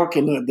in New York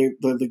and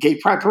the gay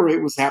pride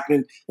parade was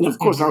happening, and of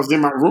course I was in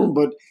my room,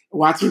 but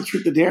watching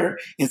Truth or Dare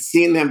and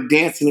seeing them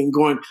dancing and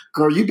going,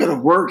 "Girl, you better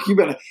work, you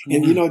better,"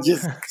 and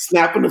just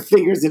snapping the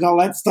fingers and all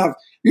that stuff.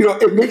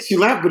 It makes you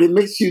laugh, but it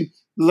lets you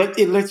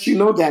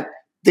know that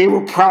they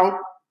were proud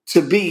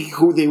to be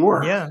who they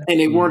were, and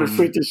they weren't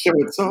afraid to show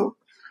it. So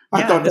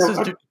I thought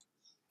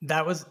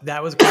that was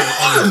great.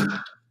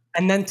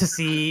 And then to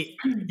see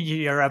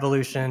your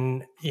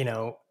evolution,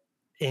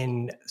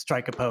 in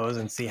Strike a Pose,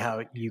 and see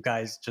how you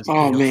guys just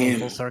came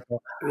full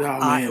circle.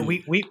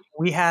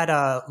 We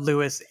had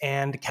Lewis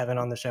and Kevin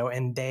on the show,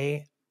 and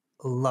they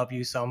love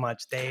you so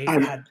much. They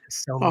had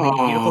so many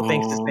beautiful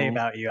things to say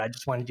about you. I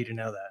just wanted you to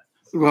know that.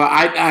 Well,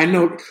 I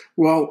know.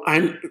 Well,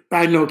 I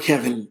know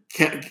Kevin.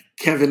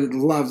 Kevin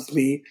loves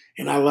me,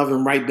 and I love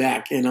him right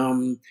back. And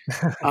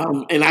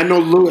and I know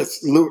Lewis,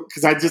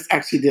 because I just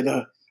actually did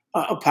a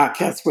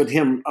podcast with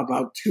him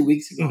about 2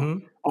 weeks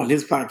ago on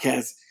his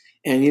podcast.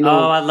 And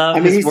I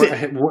love his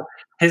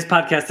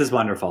podcast is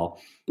wonderful.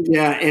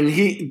 Yeah, and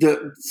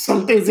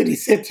some things that he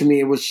said to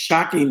me, it was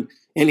shocking.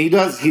 And he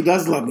does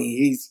love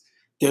me.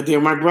 They're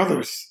my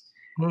brothers,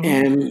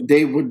 and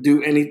they would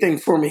do anything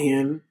for me.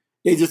 And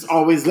they just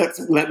always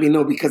let me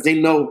know, because they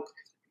know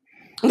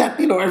that,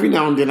 every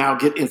now and then I'll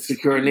get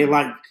insecure, and they're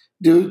like,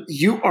 "Dude,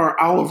 you are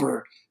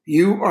Oliver.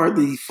 You are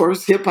the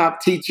first hip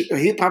hop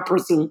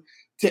person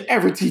to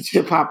ever teach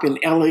hip hop in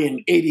LA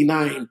in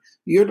 '89.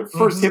 You're the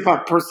first hip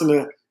hop person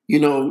to,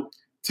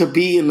 to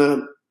be in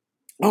a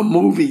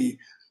movie,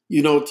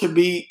 to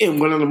be in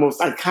one of the most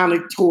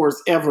iconic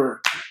tours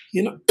ever,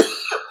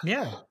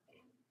 Yeah.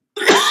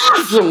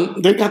 So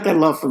they got that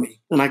love for me,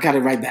 and I got it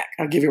right back.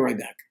 I'll give it right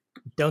back.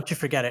 Don't you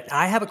forget it.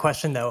 I have a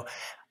question, though.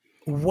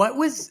 What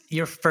was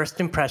your first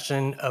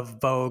impression of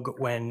Vogue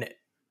when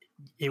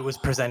it was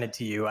presented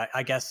to you?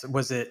 I guess,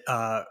 was it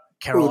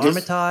Carol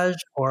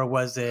Armitage or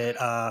was it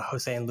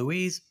Jose and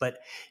Luis? But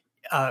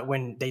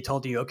when they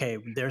told you, okay,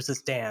 there's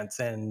this dance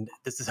and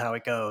this is how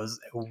it goes,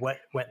 what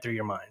went through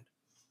your mind?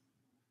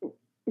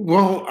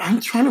 Well, I'm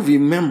trying to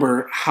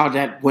remember how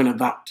that went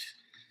about.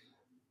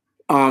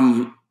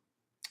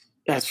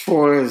 As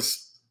far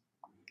as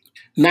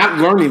not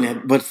learning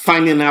it, but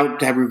finding out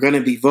that we're going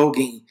to be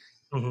voguing,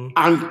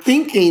 I'm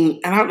thinking,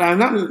 and I'm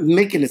not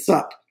making this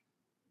up.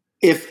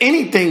 If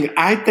anything,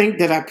 I think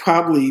that I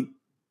probably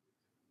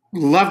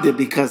loved it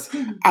because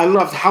I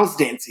loved house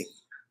dancing.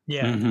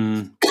 Yeah.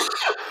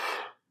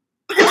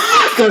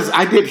 Because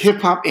I did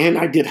hip hop and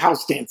I did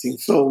house dancing.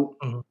 So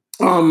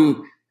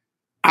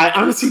I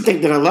honestly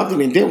think that I loved it.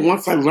 And then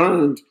once I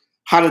learned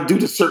how to do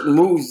the certain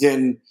moves,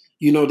 and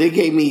they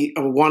gave me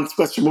one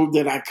special move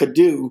that I could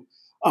do.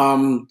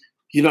 I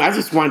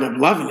just wound up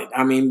loving it.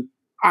 I mean,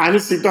 I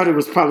honestly thought it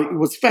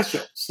was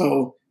special.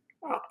 So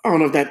I don't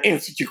know if that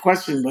answered your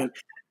question, but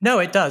no,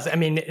 it does. I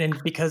mean,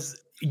 and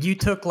because you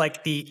took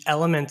like the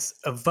elements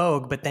of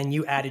Vogue, but then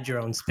you added your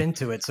own spin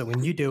to it. So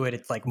when you do it,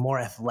 it's like more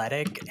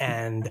athletic,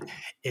 and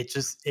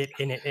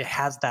it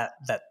has that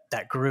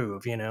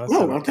groove, Oh,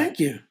 So, well, thank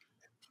you.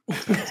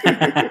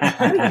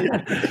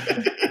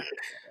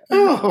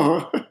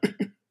 Oh.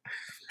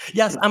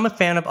 Yes, I'm a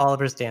fan of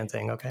Oliver's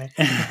dancing, okay?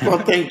 Well,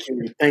 thank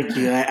you. Thank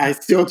you. I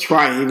still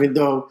try, even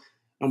though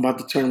I'm about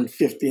to turn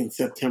 50 in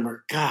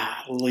September.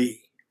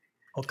 Golly.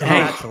 Well,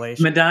 congratulations.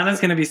 Hey, Madonna's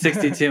going to be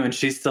 62 and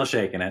she's still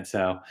shaking it,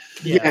 so.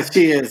 Yeah,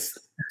 she is.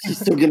 She's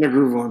still getting a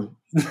groove on.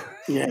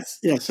 Yes.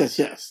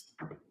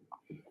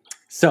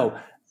 So,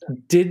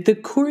 did the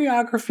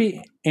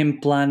choreography in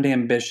Blonde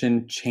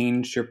Ambition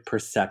change your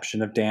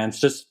perception of dance?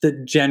 Just the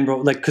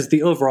general, because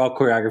the overall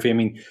choreography, I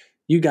mean,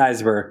 you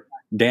guys were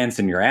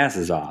dancing your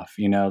asses off,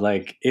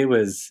 it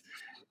was.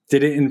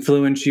 Did it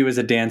influence you as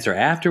a dancer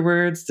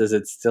afterwards? Does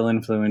it still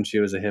influence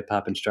you as a hip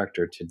hop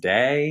instructor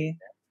today?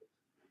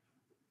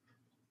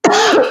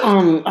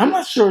 I'm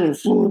not sure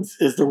influence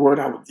is the word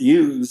I would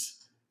use.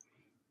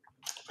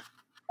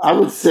 I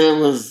would say it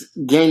was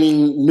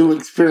gaining new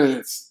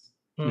experience.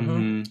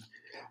 Because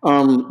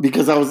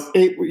I was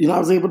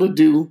able to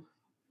do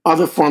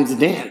other forms of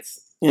dance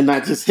and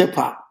not just hip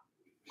hop,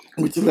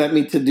 which led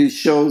me to do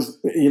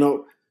shows,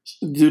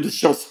 do the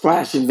show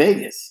Splash in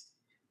Vegas,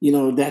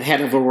 that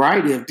had a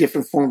variety of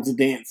different forms of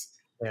dance,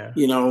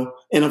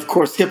 and of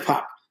course hip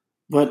hop.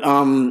 But,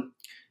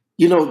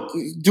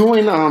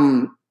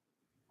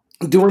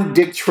 doing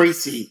Dick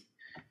Tracy,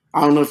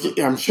 I don't know if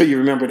I'm sure you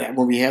remember that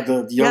when we had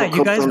the yellow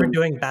you guys were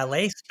doing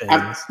ballet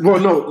spins.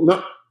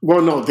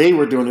 No, they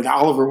were doing it.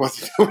 Oliver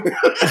wasn't doing it.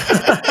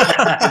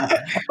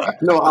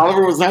 No,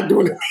 Oliver was not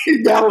doing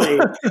it ballet.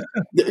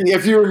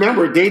 If you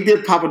remember, they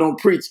did Papa Don't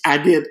Preach. I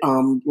did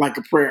Like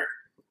a Prayer.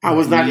 I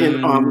was not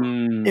in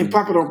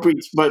Papa Don't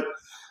Preach, but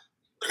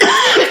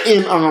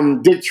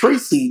in Dick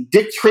Tracy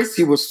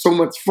was so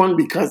much fun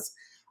because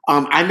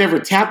I never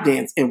tap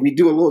dance, and we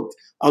do a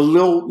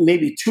little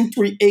maybe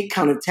 2-3-8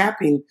 kind of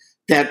tapping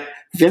that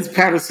Vince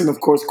Patterson,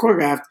 of course,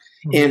 choreographed,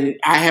 and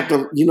I had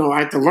to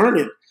learn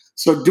it.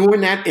 So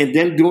doing that, and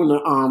then doing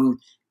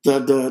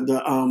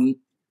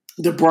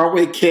the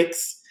Broadway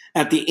kicks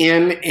at the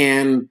end,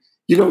 and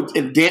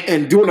and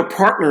doing a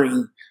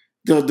partnering,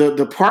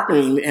 the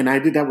partnering, and I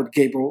did that with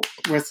Gabriel.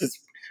 Rest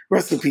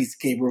in peace,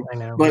 Gabriel. I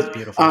know, but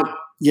beautiful.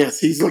 Yes,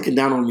 he's looking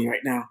down on me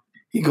right now.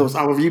 He goes,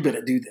 "Oliver, you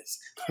better do this."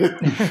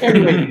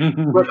 Anyway,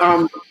 but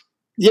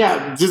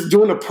just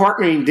doing a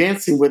partnering,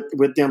 dancing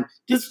with them.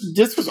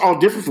 This was all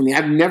different for me.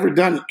 I've never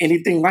done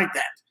anything like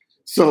that.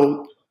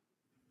 So,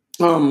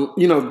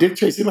 Dick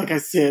Tracy, like I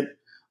said,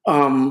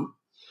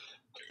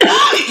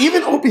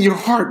 even Open Your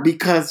Heart,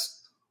 because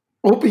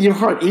Open Your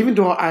Heart, even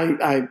though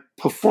I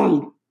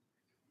performed,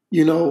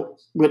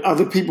 with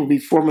other people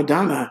before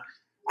Madonna,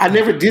 I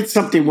never did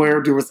something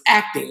where there was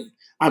acting.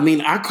 I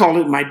mean, I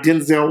call it my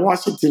Denzel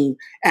Washington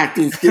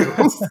acting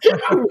skills.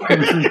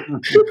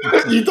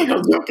 You think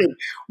I'm joking?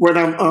 When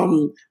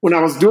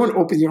I was doing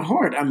Open Your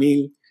Heart, I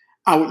mean,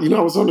 I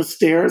was on the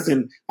stairs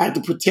and I had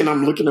to pretend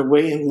I'm looking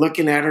away and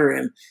looking at her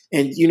and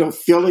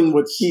feeling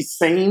what she's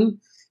saying,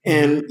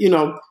 and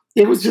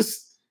it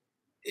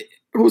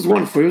was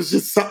wonderful. It was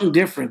just something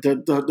different.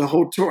 The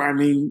whole tour. I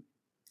mean,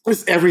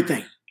 it's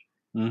everything.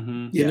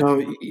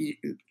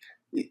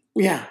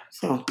 Yeah.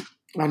 So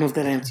I don't know if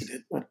that answered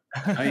it, but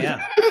oh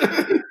yeah.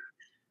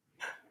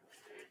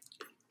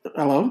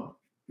 Hello.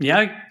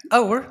 Yeah.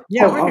 Oh, we're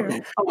here.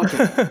 Okay.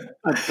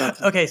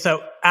 Okay,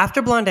 so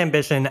after Blonde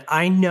Ambition,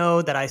 I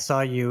know that I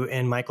saw you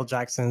in Michael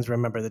Jackson's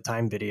Remember the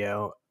Time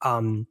video.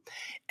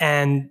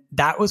 And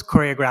that was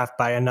choreographed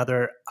by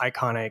another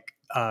iconic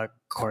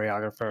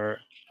choreographer,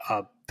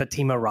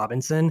 Fatima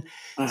Robinson.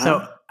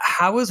 So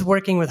how was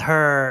working with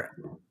her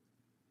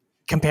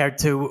compared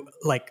to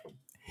like,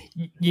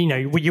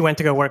 you went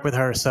to go work with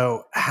her.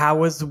 So how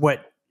was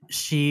what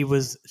she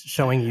was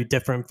showing you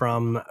different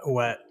from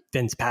what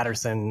Vince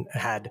Patterson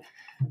had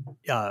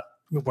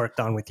worked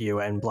on with you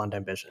and Blonde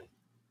Ambition?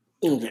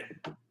 Okay.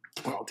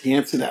 Well, to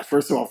answer that,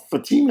 first of all,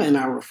 Fatima and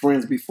I were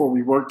friends before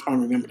we worked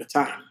on Remember the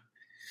Time.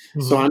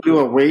 Mm-hmm. So I knew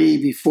her way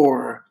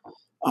before,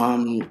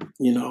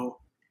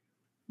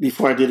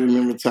 before I did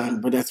Remember the Time.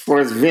 But as far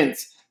as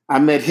Vince, I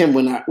met him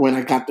when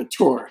I got the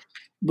tour.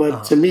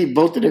 But to me,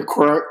 both of their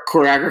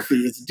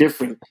choreography is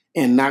different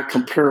and not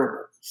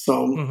comparable.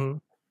 So,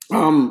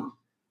 but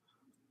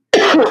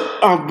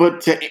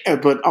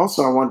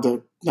also I want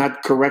to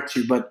not correct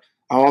you, but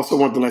I also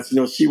want to let you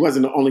know she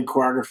wasn't the only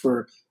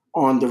choreographer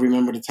on the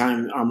Remember the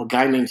Time. A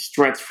guy named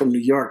Stretch from New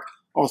York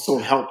also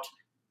helped,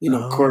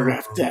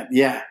 choreograph that.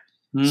 Yeah,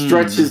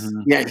 Stretch is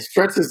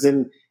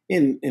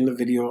in the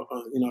video,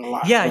 a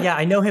lot. Yeah,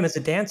 I know him as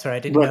a dancer. I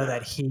didn't know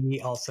that he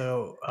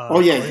also.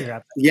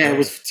 Choreographed.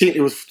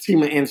 It was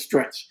Fatima and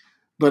Stretch,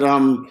 but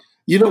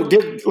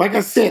like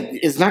I said,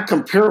 it's not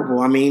comparable.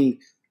 I mean.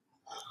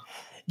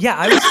 Yeah,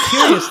 I was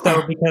curious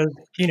though because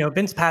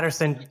Vince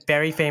Patterson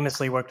very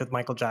famously worked with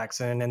Michael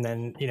Jackson, and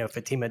then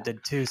Fatima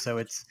did too. So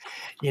it's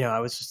I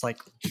was just like,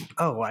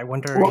 oh, I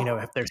wonder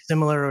if they're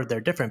similar or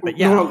they're different.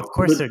 But of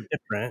course they're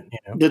different.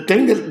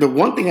 The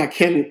one thing I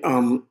can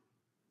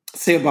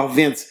say about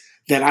Vince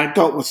that I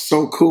thought was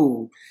so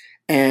cool,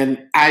 and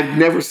I've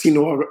never seen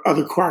no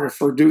other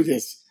choreographer do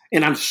this,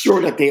 and I'm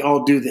sure that they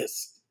all do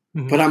this,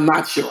 but I'm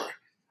not sure.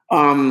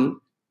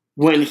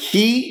 When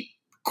he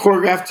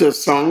choreographed a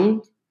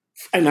song.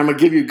 And I'm gonna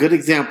give you a good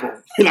example,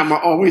 and I'm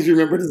gonna always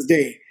remember this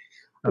day.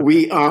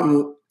 Okay.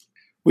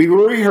 We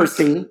were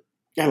rehearsing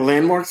at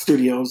Landmark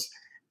Studios,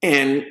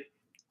 and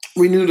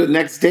we knew the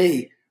next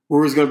day we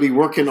was gonna be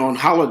working on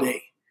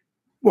Holiday.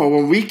 Well,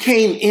 when we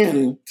came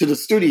in to the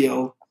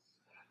studio,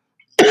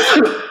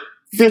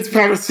 Vince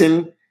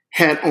Patterson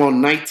had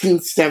on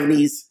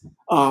 1970s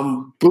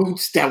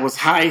boots that was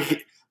high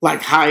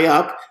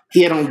up.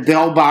 He had on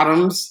bell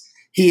bottoms.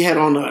 He had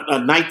on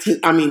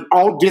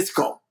all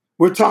disco.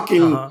 We're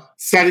talking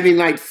Saturday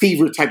Night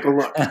Fever type of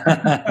look.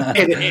 and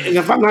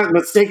if I'm not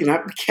mistaken,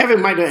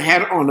 Kevin might have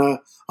had on a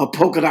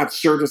polka dot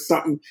shirt or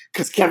something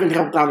because Kevin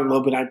helped out a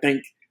little bit, I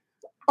think.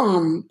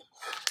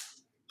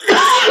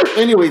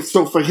 Anyway,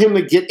 so for him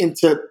to get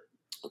into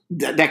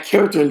that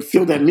character and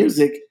feel that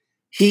music,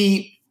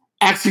 he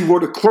actually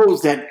wore the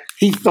clothes that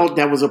he felt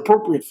that was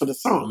appropriate for the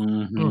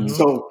song. Mm-hmm.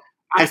 So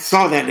I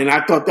saw that, and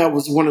I thought that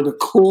was one of the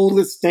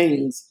coolest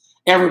things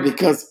ever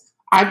because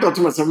I thought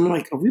to myself, I'm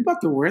like, are we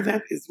about to wear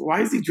that?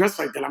 Why is he dressed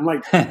like that? I'm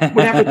like,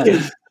 what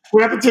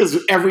happened to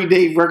his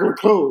everyday regular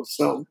clothes?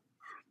 So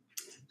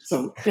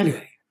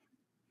anyway.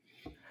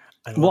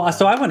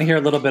 So I want to hear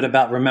a little bit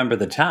about Remember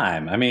the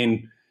Time. I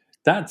mean,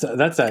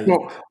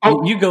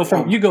 you go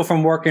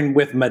from working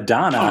with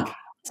Madonna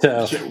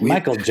to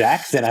Michael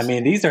Jackson. I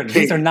mean, these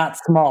are not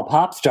small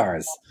pop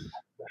stars.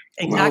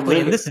 Exactly.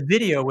 And this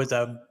video was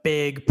a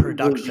big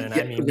production.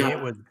 I mean,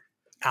 it was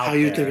out there. How do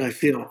you think I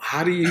feel?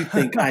 How do you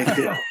think I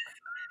feel?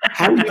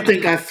 How do you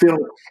think I feel?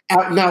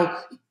 Now,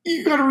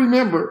 you got to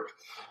remember,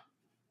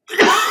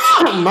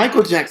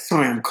 Michael Jackson.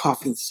 Sorry, I'm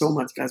coughing so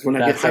much, guys.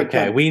 When I get hyped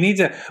okay. up. We need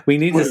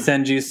to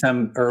send you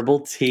some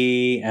herbal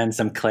tea and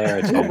some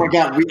Claritin. Oh my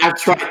God,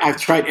 I've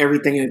tried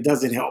everything and it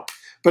doesn't help.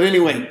 But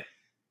anyway,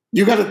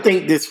 you got to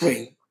think this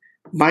way.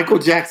 Michael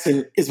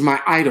Jackson is my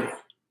idol.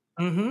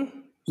 Mm-hmm.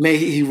 May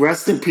he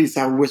rest in peace.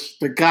 I wish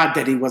to God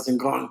that he wasn't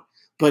gone,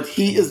 but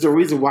he is the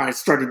reason why I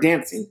started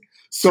dancing.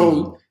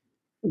 So.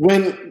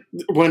 When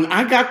me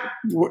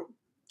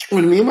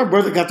and my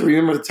brother got the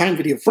Remember the Time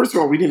video, first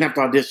of all, we didn't have to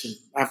audition.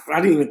 I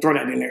didn't even throw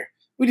that in there.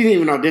 We didn't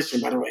even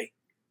audition, by the way.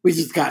 We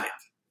just got it.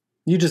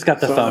 You just got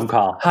the phone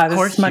call. Hi,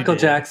 this is Michael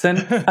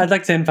Jackson. I'd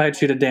like to invite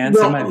you to dance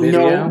in my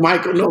video. No,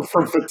 Michael, no,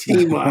 from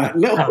Fatima.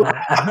 No.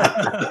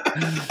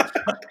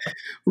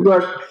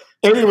 But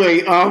anyway,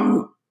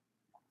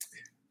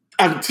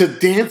 to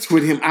dance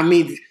with him, I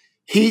mean,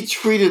 he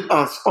treated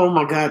us, oh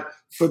my God,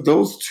 for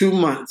those 2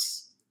 months.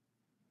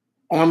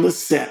 On the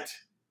set,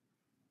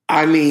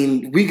 I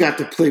mean, we got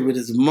to play with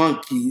his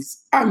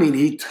monkeys. I mean,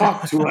 he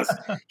talked to us.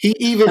 He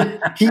even,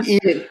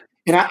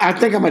 and I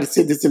think I might have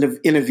said this in an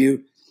interview.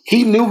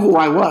 He knew who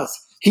I was.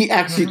 He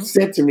actually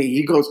said to me,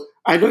 he goes,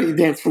 I know you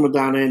dance for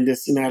Madonna and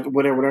this and that,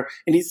 whatever.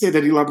 And he said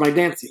that he loved my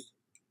dancing.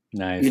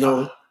 Nice.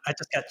 I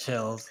just got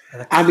chills.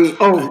 I mean,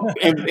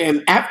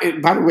 and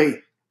by the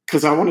way,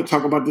 because I want to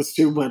talk about this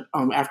too, but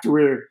after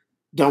we're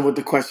done with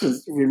the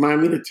questions,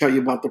 remind me to tell you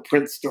about the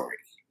Prince story.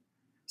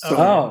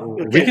 So,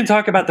 we can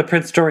talk about the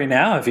Prince story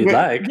now if you'd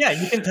like. Yeah,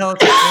 you can tell us.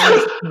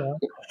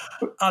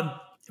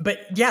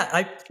 But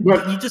yeah,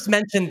 you just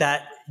mentioned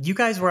that you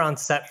guys were on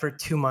set for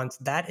 2 months.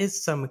 That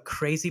is some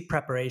crazy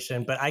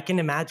preparation, but I can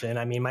imagine.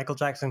 I mean, Michael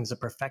Jackson is a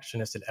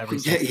perfectionist at every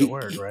sense of the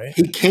word, right?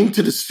 He came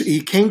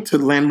to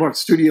Landmark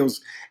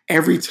Studios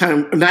every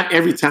time, not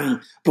every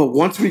time, but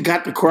once we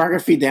got the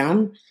choreography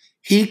down,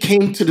 he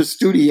came to the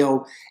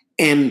studio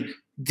and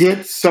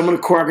did some of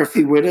the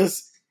choreography with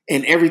us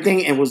and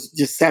everything, and was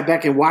just sat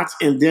back and watched.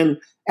 And then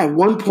at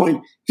one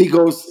point, he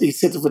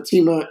said to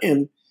Fatima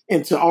and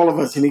to all of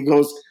us, and he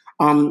goes,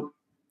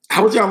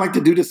 how would y'all like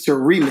to do this to a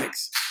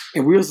remix?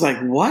 And we was like,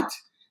 what?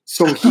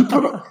 So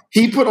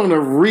he put on a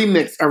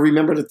remix. I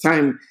remember the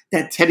time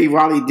that Teddy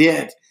Riley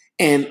did,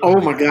 and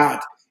oh my God.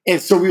 And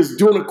so we was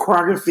doing a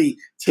choreography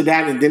to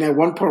that. And then at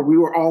one point we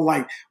were all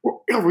like,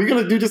 are we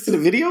going to do this in the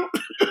video?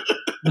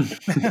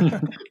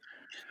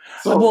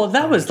 Well,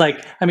 that was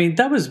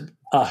that was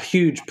a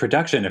huge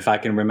production, if I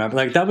can remember.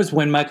 Like, that was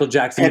when Michael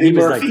Jackson, Eddie he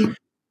was Murphy.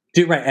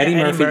 like, Eddie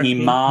Murphy,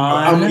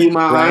 Iman,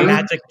 Iman,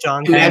 Magic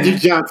Johnson. Magic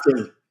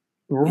Johnson.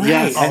 Right.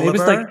 Yes. And it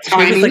was like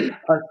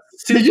a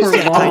Did you say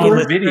super long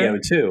Oliver? video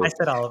too. I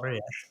said Oliver,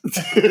 yes.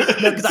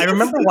 Because I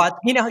remember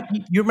watching,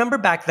 you remember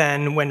back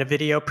then when a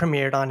video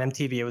premiered on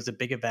MTV, it was a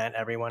big event.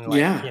 Everyone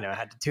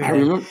had to tune in.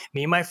 Remember.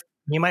 Me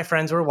and my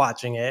friends were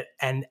watching it,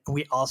 and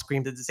we all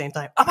screamed at the same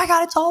time, "Oh my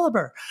God, it's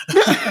Oliver!"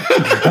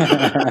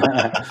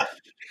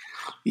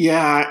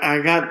 Yeah,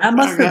 I got. That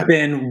must have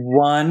been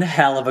one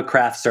hell of a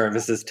craft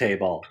services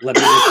table. Let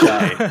me just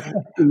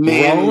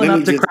say, rolling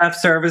up to craft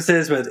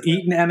services with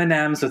eating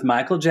M&Ms with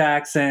Michael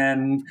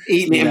Jackson,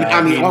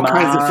 all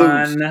kinds of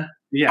foods.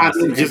 Yeah,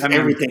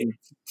 everything.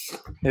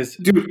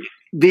 Dude,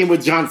 being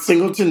with John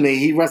Singleton, may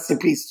he rest in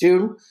peace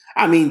too.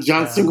 I mean,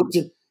 John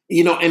Singleton,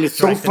 and it's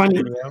so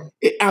funny.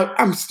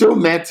 I'm still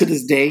mad to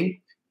this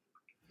day.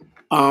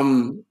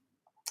 Do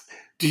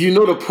you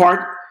know the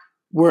part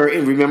where,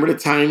 and remember the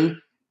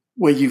time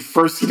when you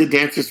first see the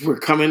dancers were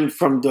coming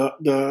from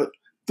the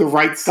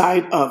right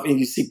side of, and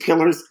you see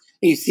pillars,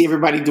 and you see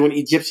everybody doing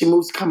Egyptian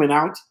moves coming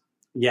out?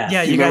 Yes.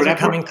 Yeah, you guys are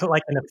coming to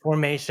like in a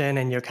formation,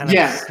 and you're kind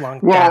of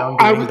slunk down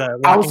doing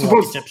I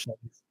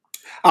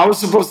was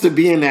supposed to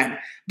be in that,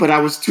 but I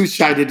was too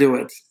shy to do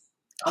it.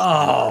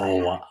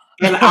 Oh.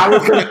 And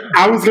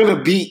I was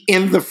gonna be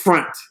in the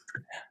front.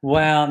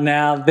 Well,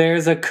 now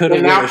there's a coulda,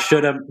 woulda,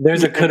 shoulda.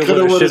 There's a coulda,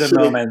 woulda, shoulda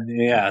moment.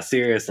 Yeah,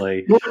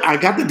 seriously. I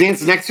got the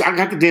dance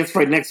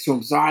right next to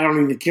him, so I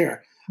don't even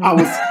care.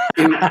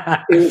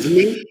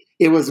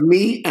 It was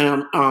me,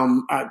 and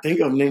I think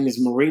her name is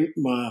Marina.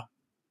 I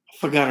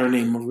forgot her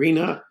name,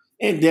 Marina.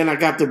 And then I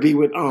got to be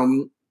with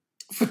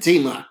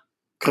Fatima,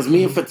 because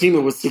me and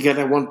Fatima was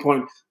together at one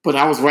point, but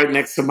I was right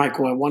next to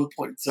Michael at one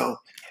point, so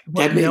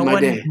that made my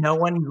day. No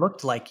one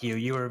looked like you.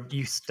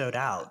 You stood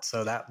out,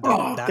 so that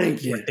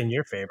thank you. worked in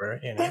your favor.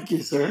 Thank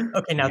you, sir.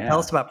 Okay, now tell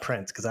us about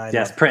Prince,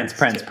 because Prince.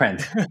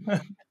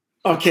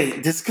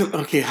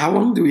 Okay, how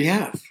long do we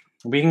have?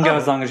 We can go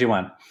as long as you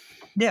want.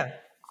 Yeah.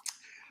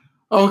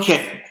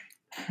 Okay.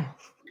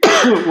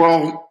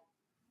 Well,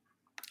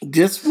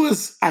 this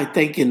was, I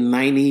think, in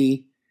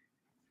late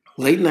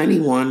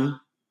 91,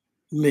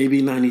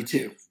 maybe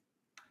 92.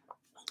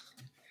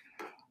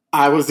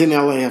 I was in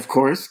LA, of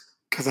course,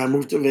 because I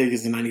moved to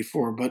Vegas in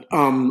 94. But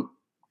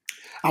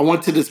I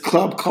went to this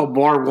club called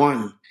Bar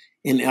One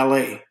in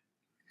LA.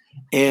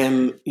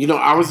 And,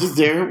 I was just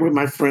there with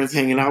my friends,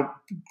 hanging out,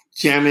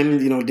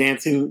 jamming,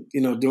 dancing,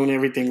 doing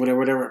everything,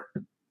 whatever.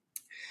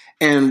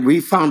 And we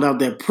found out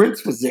that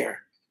Prince was there.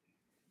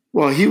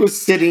 Well, he was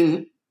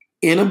sitting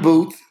in a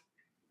booth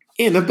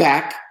in the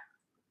back,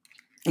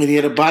 and he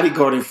had a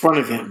bodyguard in front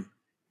of him.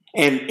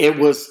 And it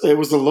was a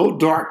little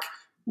dark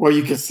where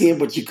you could see him,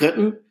 but you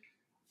couldn't.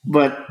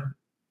 But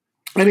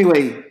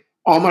anyway,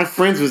 all my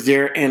friends was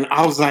there, and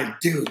I was like,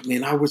 dude,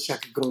 man, I wish I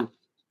could go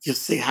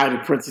just say hi to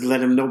Prince and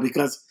let him know,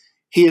 because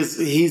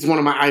he's one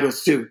of my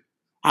idols too.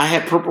 I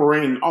had Purple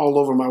Rain all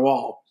over my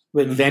wall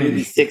with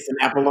Vanity 6 and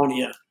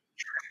Apollonia.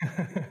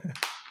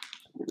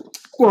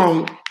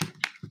 Well,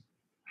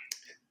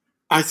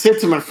 I said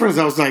to my friends,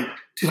 I was like,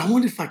 dude, I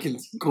wonder if I can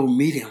go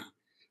meet him.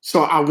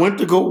 So I went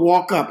to go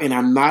walk up, and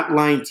I'm not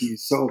lying to you.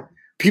 So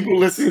people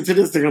listening to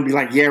this, they're going to be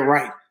like, yeah,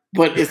 right.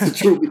 But it's the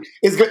truth.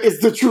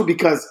 It's the truth,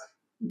 because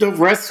the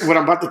rest, what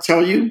I'm about to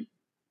tell you,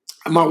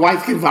 my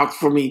wife can vouch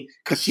for me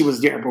because she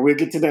was there, but we'll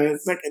get to that in a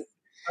second.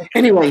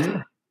 Anyway,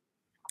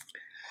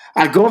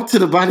 I go up to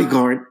the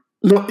bodyguard.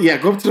 I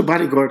go up to the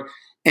bodyguard,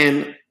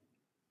 and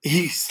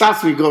he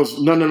stops me, goes,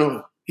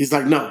 no. He's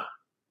like, no.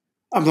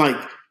 I'm like,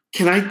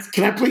 can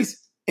I please?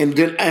 And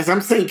then as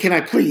I'm saying, can I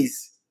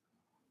please?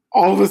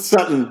 All of a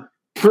sudden,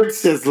 Prince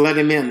says, let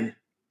him in.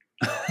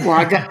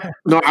 Well,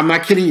 no, I'm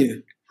not kidding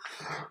you.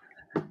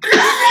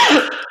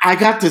 I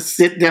got to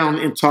sit down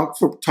and talk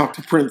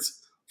to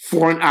Prince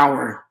for an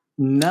hour.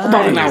 Nice.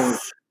 About an hour.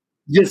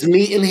 Just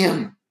me and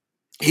him.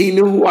 He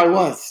knew who I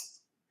was.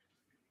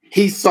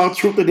 He saw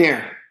Truth or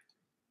Dare.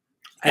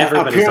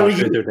 Everybody saw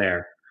Truth or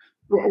Dare.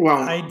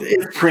 Well,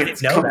 it's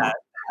Prince. I didn't know that.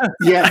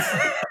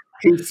 Yes.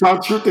 He saw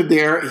Truth or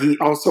Dare. He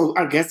also,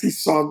 I guess he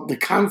saw the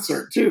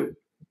concert too.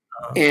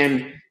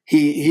 And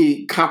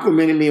he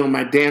complimented me on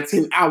my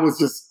dancing. I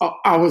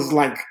was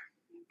like,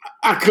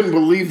 I couldn't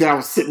believe that I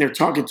was sitting there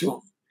talking to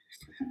him.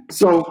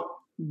 So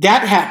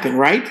that happened,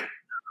 right?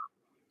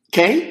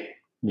 Okay?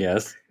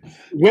 Yes.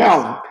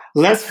 Well,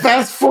 let's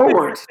fast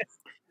forward.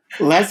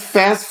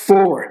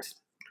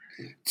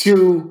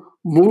 To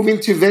moving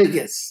to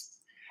Vegas.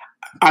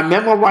 I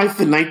met my wife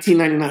in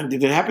 1999.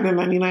 Did it happen in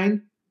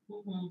 99?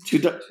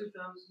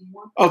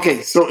 2001.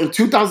 Okay, so in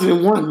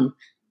 2001,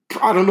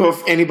 I don't know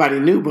if anybody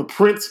knew, but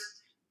Prince,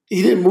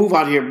 he didn't move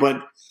out here,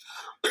 but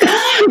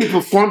he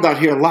performed out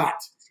here a lot.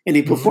 And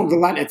he performed a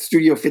lot at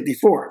Studio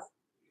 54.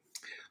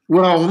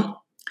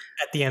 Well,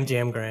 At the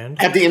MGM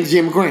Grand. at the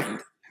MGM Grand.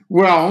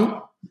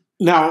 Well,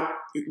 now,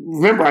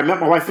 remember, I met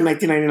my wife in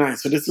 1999,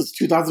 so this was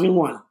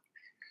 2001.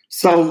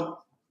 So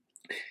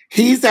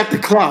he's at the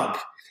club,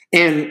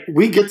 and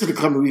we get to the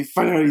club, and we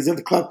find out he's at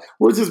the club.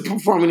 We're just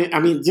performing it. I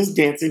mean, just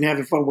dancing,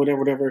 having fun,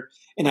 whatever.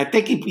 And I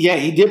think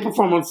he did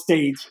perform on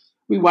stage.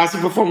 We watched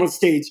him perform on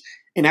stage,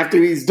 and after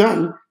he's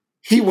done,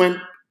 he went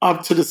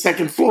up to the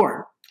second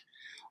floor.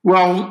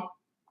 Well,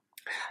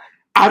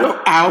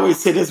 I always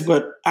say this,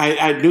 but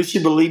I knew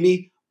she believed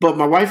me. But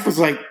my wife was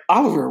like,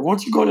 Oliver, why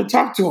don't you go in and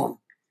talk to him?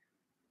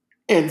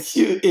 And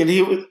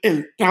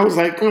I was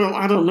like, well,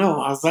 I don't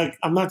know. I was like,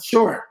 I'm not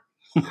sure.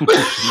 I'm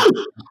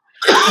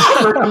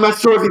not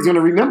sure if he's going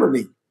to remember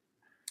me.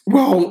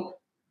 Well,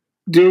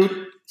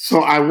 dude,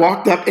 so I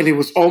walked up, and it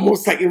was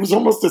almost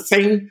the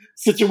same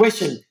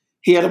situation.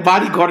 He had a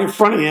bodyguard in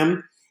front of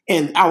him,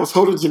 and I was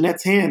holding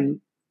Jeanette's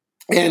hand,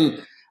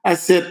 and I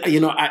said,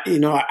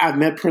 I've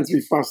met Prince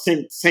before. I was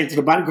saying to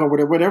the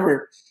bodyguard,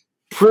 whatever.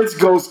 Prince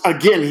goes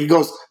again. He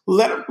goes,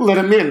 let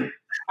him in.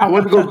 I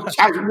went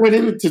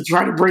in to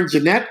try to bring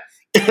Jeanette,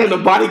 and the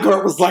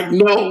bodyguard was like,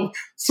 no.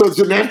 So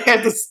Jeanette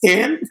had to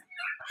stand.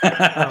 She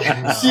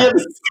had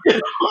to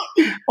stand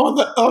on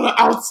the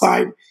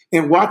outside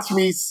and watch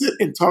me sit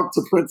and talk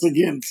to Prince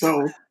again.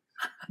 So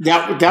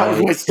that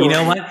was my story. You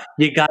know what?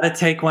 You got to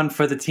take one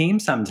for the team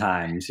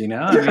sometimes. I mean,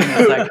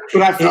 it's like,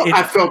 but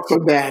I felt so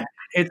bad.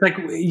 It's like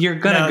you're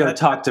gonna go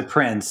talk to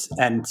Prince,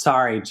 and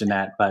sorry,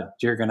 Jeanette, but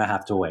you're gonna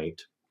have to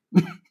wait.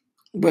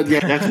 But yeah,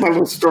 that's my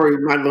little story.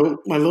 My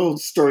little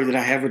story that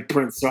I have with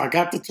Prince. So I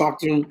got to talk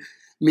to him,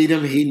 meet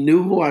him. He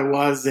knew who I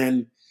was,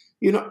 and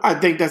I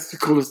think that's the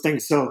coolest thing.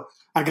 So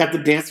I got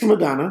to dance for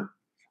Madonna,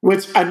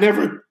 which I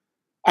never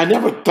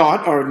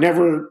thought or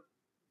never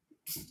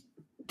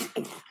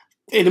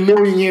in a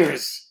million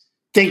years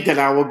think that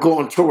I would go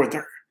on tour with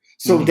her.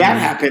 So that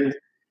happened,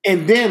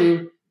 and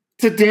then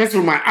to dance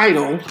with my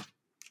idol.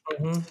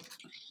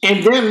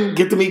 And then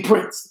get to meet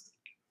Prince.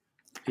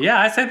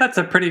 Yeah, I say that's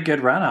a pretty good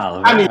run,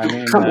 Oliver. I mean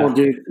come on,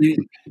 dude.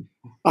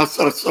 A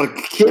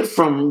kid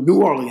from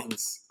New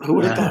Orleans. Who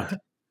would have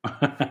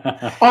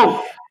thought?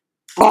 Oh,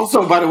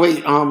 also, by the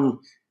way,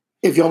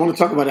 if y'all want to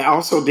talk about it, I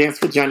also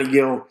danced with Johnny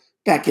Gill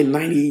back in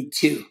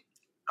 92.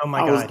 Oh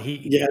my God,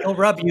 he'll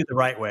rub you the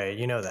right way.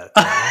 You know that.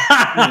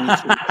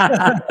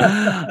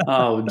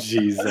 Oh,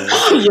 Jesus.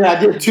 Yeah, I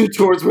did 2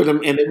 tours with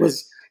him, and it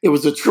was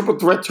a triple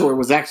threat tour. It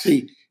was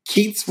actually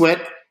Keith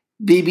Sweat,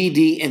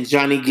 BBD, and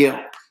Johnny Gill.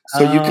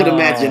 So you could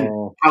imagine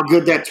how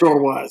good that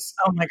tour was.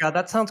 Oh my God,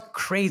 that sounds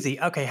crazy.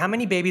 Okay, how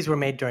many babies were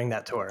made during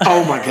that tour?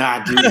 Oh my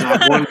God, dude!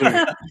 I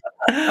wonder,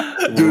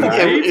 dude.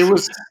 Right? It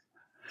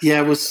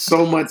was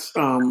so much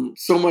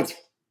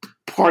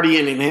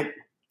partying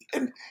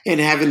and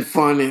having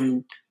fun,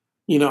 and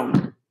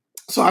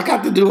so I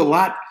got to do a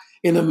lot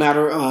in a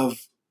matter of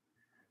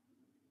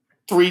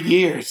 3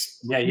 years.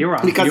 Yeah, you were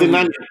on. Because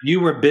you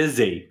were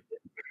busy.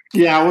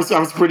 Yeah, I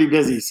was pretty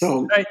busy.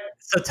 So, right.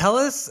 So tell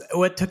us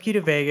what took you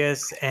to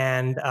Vegas,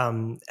 and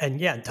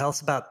tell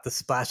us about the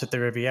Splash at the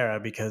Riviera,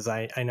 because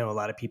I know a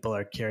lot of people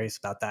are curious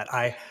about that.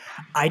 I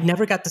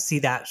never got to see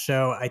that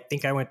show. I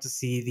think I went to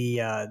see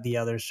the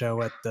other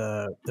show at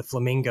the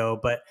Flamingo,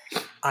 but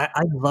I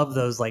love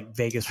those like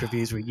Vegas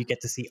reviews where you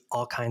get to see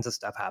all kinds of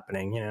stuff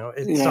happening.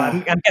 So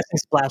I'm guessing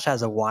Splash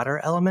has a water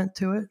element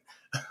to it.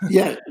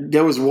 Yeah,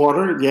 there was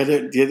water. Yeah,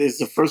 it's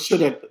the first show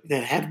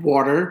that had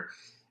water.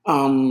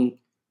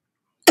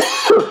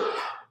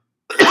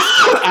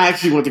 I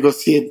actually went to go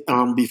see it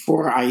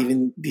before I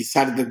even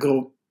decided to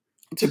go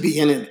to be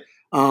in it.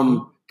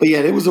 But yeah,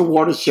 it was a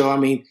water show. I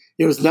mean,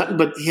 there was nothing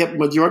but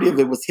majority of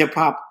it was hip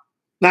hop,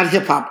 not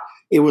hip hop.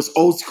 It was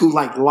old school,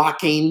 like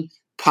locking,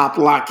 pop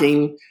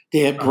locking. They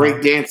had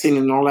break dancing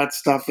and all that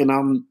stuff.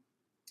 And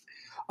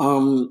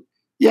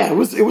it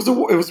was a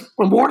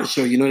water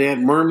show. They had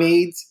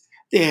mermaids.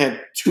 They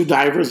had 2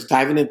 divers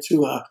diving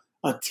into a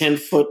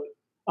 10-foot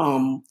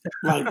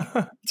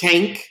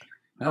tank.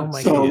 Oh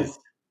my goodness.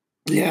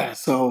 Yeah,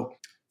 so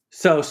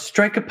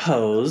Strike a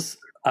Pose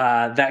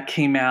that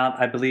came out,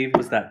 I believe,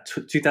 was that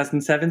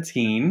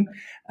 2017.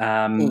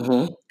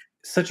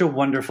 Such a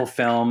wonderful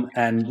film,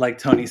 and like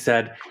Tony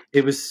said,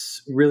 it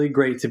was really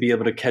great to be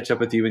able to catch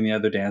up with you and the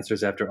other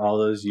dancers after all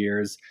those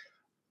years.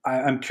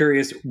 I'm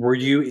curious, were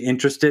you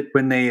interested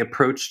when they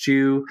approached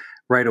you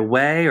right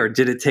away, or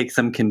did it take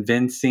some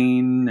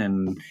convincing?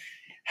 And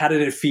how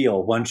did it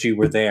feel once you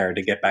were there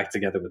to get back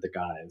together with the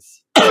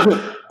guys?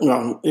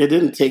 Well, it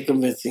didn't take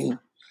convincing.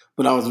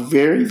 But I was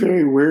very,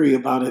 very wary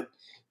about it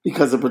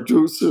because the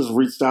producers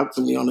reached out to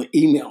me on an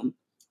email,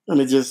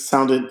 and it just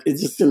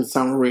didn't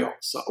sound real.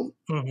 So,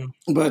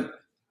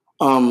 but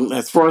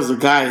as far as the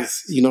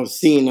guys,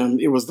 seeing them,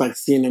 it was like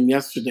seeing them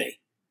yesterday.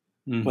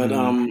 But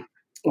that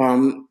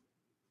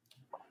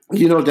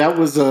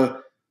was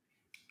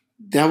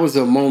that was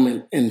a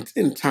moment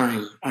in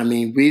time. I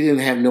mean, we didn't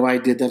have no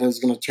idea that it was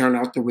going to turn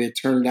out the way it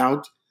turned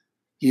out.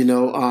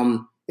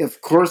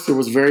 Of course, it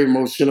was very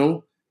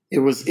emotional. It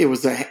was,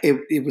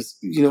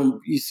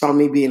 you saw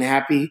me being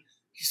happy.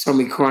 You saw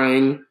me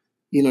crying.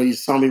 You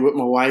saw me with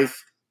my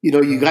wife.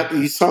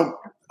 You saw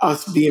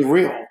us being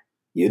real.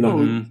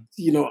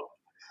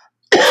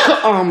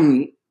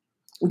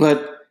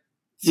 But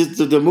just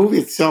the movie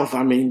itself.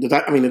 I mean,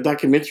 the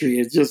documentary.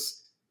 It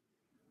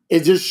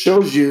just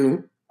shows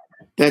you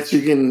that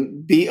you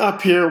can be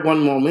up here one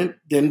moment,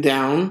 then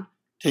down,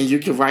 then you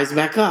can rise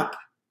back up.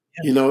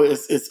 Yeah.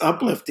 It's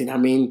uplifting. I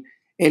mean,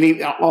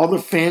 all the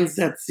fans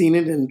that's seen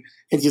it and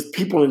just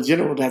people in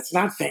general that's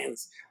not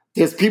fans.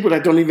 There's people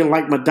that don't even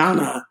like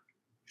Madonna.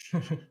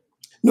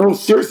 No,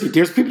 seriously,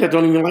 there's people that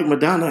don't even like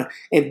Madonna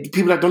and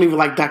people that don't even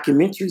like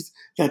documentaries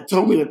that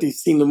told me that they've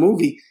seen the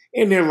movie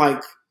and they're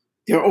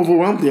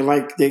overwhelmed. They're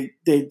like, they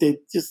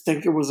just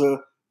think it was a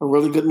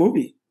really good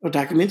movie, a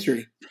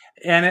documentary.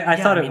 And I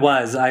thought it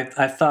was. I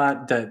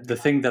thought that the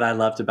thing that I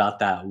loved about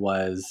that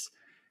was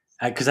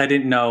because I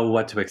didn't know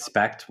what to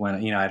expect when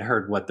I'd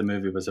heard what the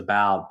movie was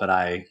about, but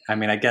I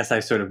guess I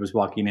sort of was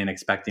walking in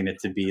expecting it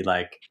to be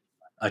like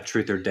a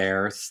Truth or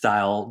Dare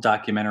style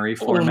documentary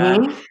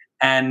format,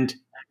 and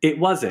it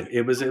wasn't.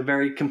 It was a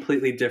very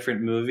completely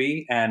different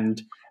movie,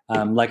 and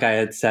like I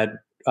had said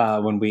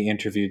when we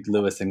interviewed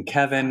Lewis and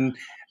Kevin,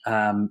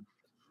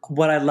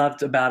 what I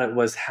loved about it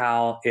was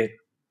how it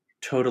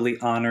totally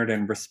honored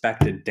and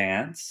respected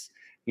dance.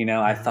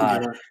 I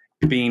thought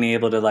being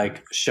able to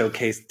like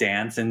showcase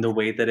dance in the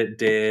way that it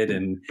did,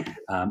 and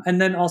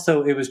then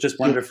also it was just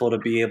wonderful to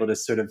be able to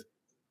sort of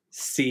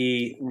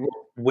see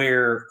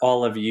where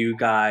all of you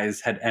guys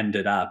had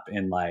ended up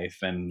in life.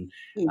 And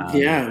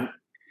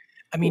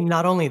I mean,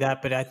 not only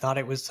that, but I thought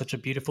it was such a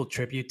beautiful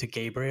tribute to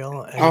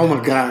Gabriel. Oh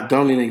my God!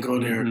 Don't even go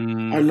there.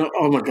 I know.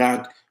 Oh my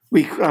God!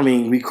 We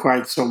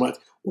cried so much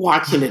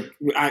watching it.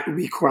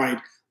 We cried.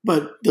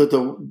 But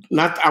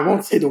I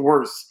won't say the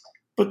worst,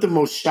 but the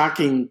most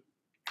shocking.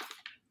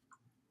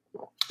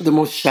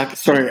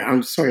 Sorry,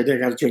 I'm sorry. I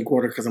got to drink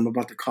water because I'm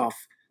about to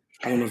cough.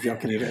 I don't know if y'all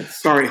can hear that.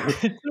 Sorry.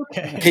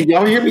 Okay. Can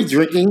y'all hear me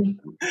drinking?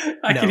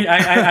 I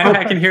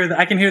can hear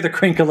the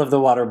crinkle of the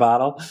water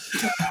bottle.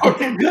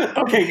 Okay, good.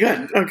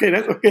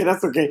 Okay,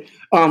 that's okay.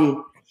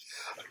 When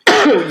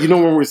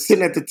we're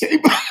sitting at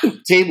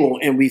the table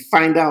and we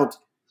find out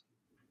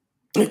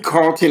that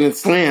Carlton and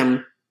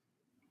Slam,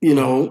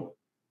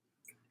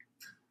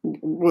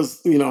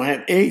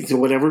 had AIDS or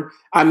whatever.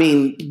 I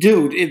mean,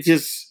 dude,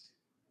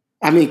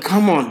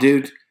 come on,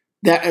 dude.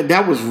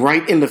 That was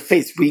right in the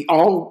face. We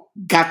all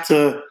got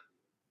to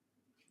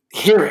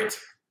hear it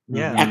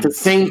at the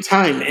same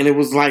time. And it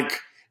was like,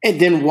 and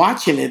then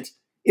watching it,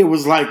 it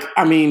was like,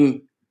 I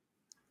mean,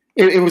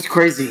 it was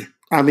crazy.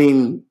 I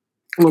mean,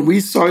 when we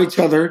saw each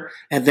other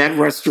at that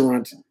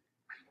restaurant,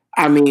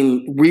 I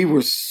mean, we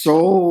were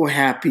so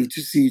happy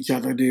to see each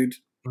other, dude.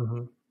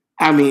 Mm-hmm.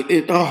 I mean,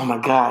 oh my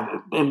God.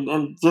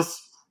 And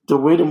just the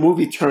way the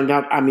movie turned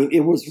out, I mean,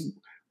 it was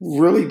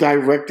really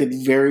directed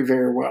very,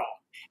 very well.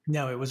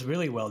 No, it was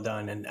really well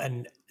done.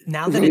 And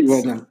now that it's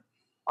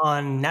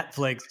on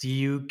Netflix, do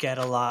you get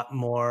a lot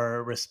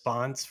more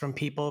response from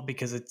people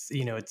because it's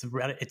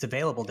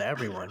available to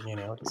everyone,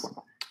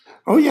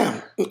 Oh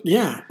yeah.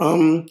 Yeah.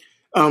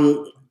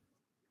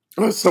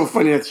 It's so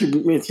funny that you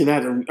mentioned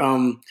that.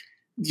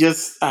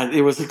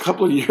 It was a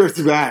couple of years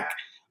back.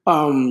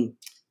 I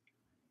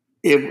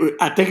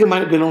think it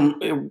might have been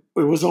on. It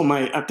was on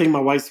my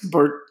wife's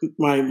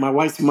my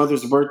wife's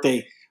mother's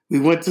birthday. We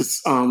went to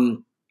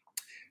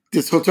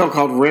this hotel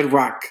called Red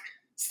Rock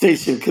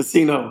Station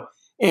Casino,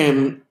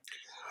 and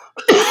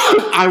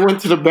I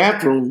went to the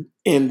bathroom,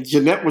 and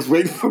Jeanette was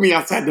waiting for me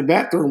outside the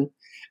bathroom,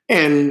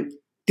 and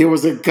there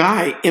was a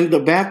guy in the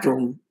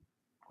bathroom,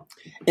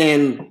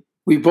 and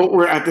we both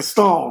were at the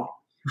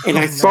stall, and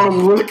I saw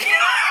him look.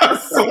 I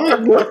saw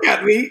him look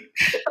at me,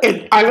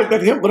 and I looked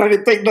at him, but I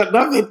didn't think nothing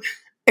of it.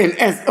 And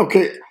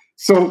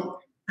so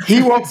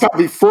he walks out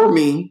before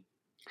me,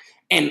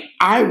 and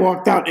I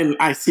walked out, and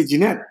I see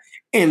Jeanette,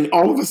 and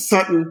all of a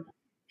sudden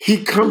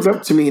he comes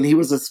up to me, and he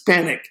was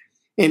Hispanic,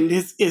 and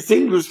his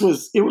English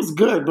was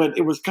good, but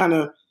it was kind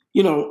of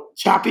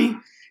choppy.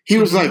 He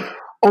was like,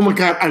 "Oh my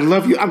God, I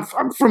love you.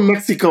 I'm from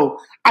Mexico.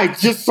 I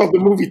just saw the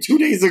movie 2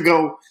 days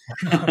ago."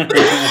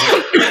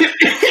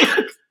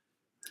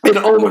 And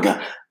oh my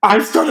God, I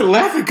started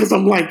laughing because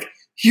I'm like,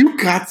 "You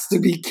got to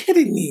be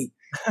kidding me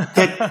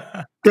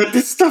that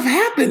this stuff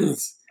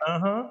happens."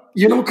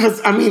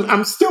 Because I mean,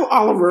 I'm still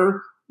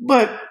Oliver,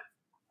 but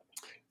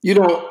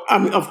I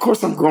mean, of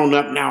course, I'm grown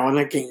up now and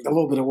I gained a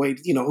little bit of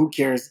weight. Who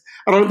cares?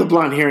 I don't have the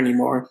blonde hair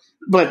anymore.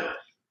 But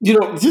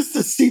just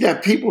to see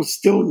that people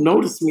still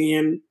notice me,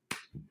 and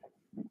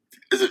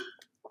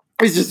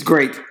it's just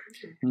great.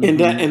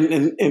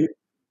 Mm-hmm.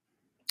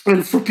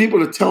 And for people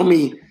to tell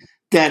me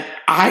that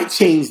I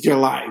changed their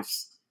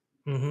lives,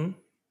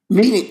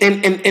 meaning,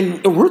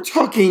 and we're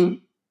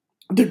talking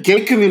the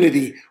gay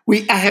community.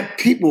 I had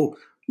people,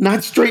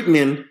 not straight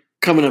men,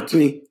 coming up to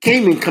me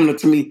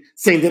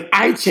saying that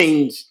I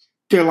changed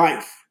their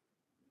life.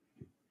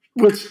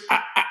 which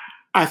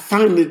I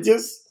find it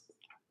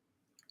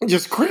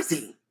just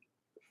crazy.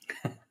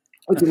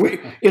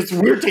 It's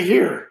weird to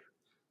hear.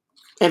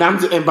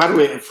 And by the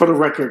way, for the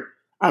record,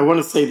 I want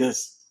to say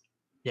this.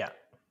 Yeah.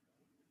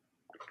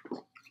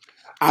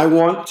 I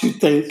want to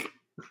thank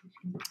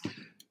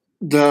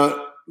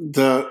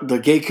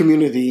the gay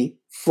community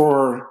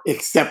for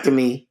accepting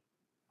me,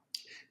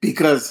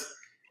 because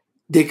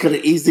they could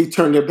have easily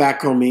turned their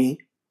back on me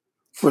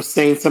for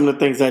saying some of the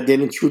things I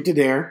did in Truth or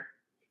Dare.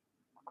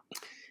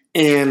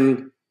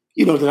 And,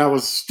 that I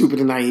was stupid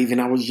and naive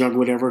and I was young,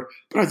 whatever.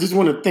 But I just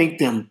want to thank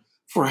them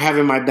for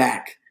having my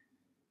back,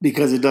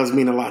 because it does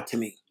mean a lot to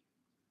me.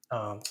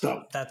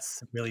 So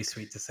that's really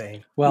sweet to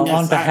say. Well,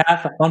 yes,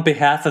 on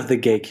behalf of the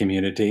gay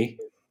community,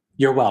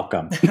 you're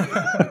welcome.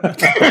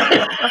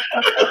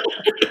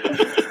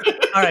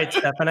 All right,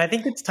 Stefan, I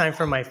think it's time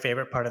for my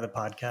favorite part of the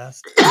podcast.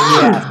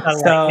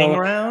 Yes. Lightning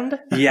round.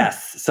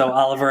 Yes. So,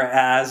 Oliver,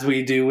 as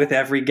we do with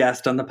every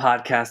guest on the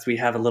podcast, we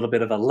have a little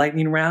bit of a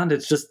lightning round.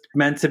 It's just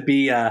meant to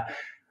be off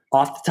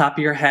the top of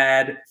your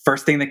head,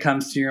 first thing that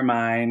comes to your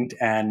mind,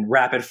 and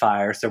rapid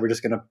fire. So we're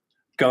just going to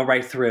go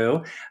right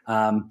through.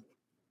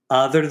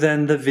 Other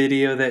than the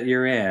video that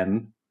you're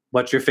in,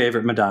 what's your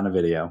favorite Madonna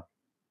video?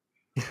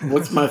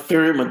 What's my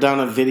favorite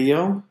Madonna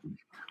video?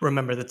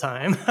 Remember the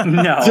Time.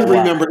 No.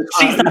 Remember the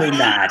Time. She's not in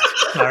that.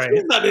 Sorry.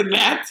 She's not in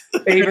that.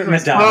 Favorite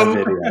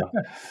Madonna video?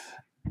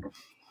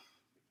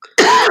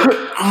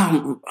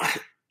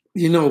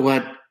 You know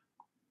what?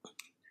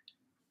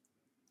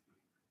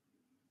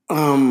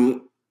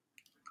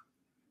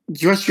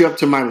 Dress You Up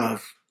to My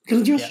Love.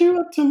 Can Dress You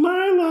Up to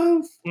My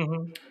Love?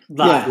 Mm-hmm.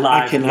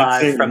 Live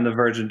from the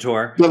Virgin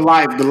Tour. The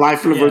live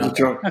from the Virgin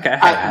Tour. Okay.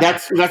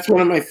 That's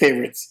one of my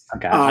favorites.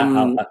 Okay.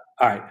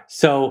 All right.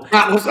 So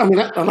I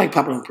like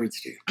Papa Don't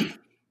Preach too.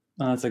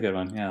 Oh, that's a good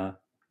one. Yeah.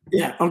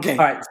 Yeah. Okay.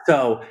 All right.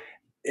 So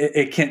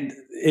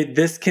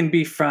this can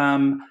be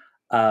from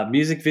a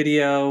music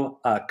video,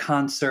 a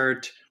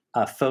concert,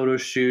 a photo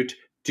shoot.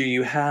 Do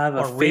you have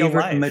a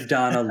favorite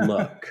Madonna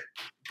look?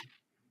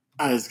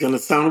 It's gonna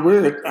sound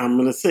weird. I'm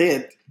gonna say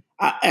it.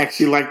 I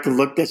actually like the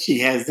look that she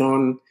has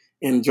on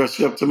in "Dress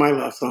You Up to My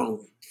Love"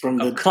 song from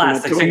the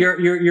classic. So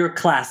you're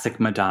classic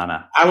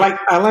Madonna. I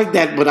like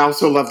that, but I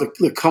also love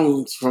the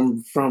cones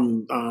from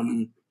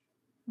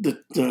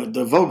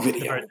the Vogue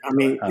video. I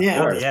mean,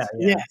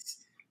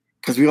 yes,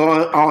 because we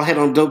all had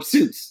on dope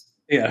suits.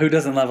 Yeah, who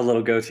doesn't love a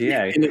little goatee?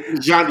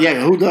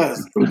 Who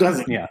does? Who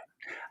doesn't? Yeah.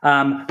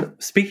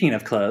 Speaking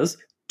of clothes,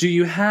 do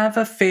you have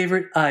a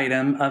favorite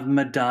item of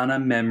Madonna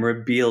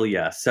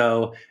memorabilia?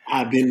 So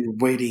I've been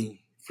waiting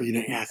for you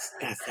to ask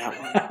that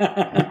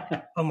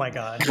one. Oh my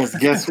God! Because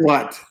guess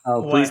what?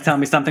 Oh, please tell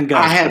me something good.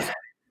 I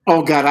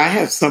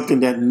have something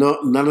that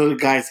none of the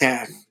guys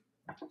have.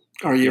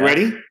 Are you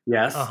ready?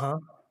 Yes. Uh-huh.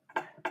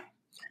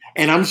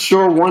 And I'm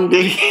sure one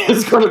day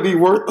it's going to be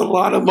worth a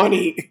lot of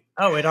money.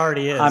 Oh, it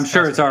already is. I'm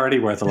sure it's already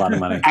worth a lot of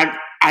money.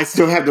 I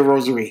still have the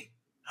rosary.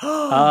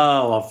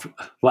 Oh,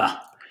 well,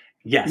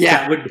 yes.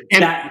 Yeah.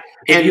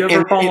 If you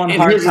ever fall on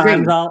hard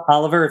times,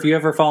 Oliver, if you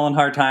ever fall on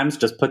hard times,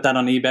 just put that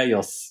on eBay.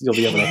 You'll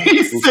be able to.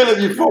 He said if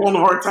you fall on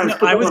hard times,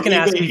 I was going to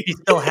ask you if you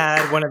still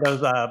had one of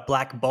those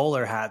black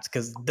bowler hats,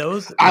 because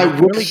those are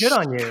really good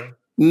on you.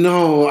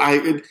 No,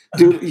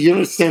 dude, you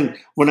understand?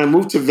 When I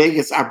moved to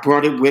Vegas, I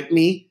brought it with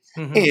me,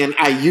 and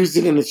I used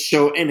it in the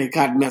show, and it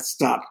got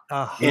messed up.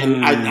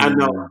 And I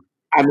know.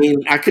 I mean,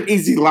 I could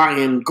easily lie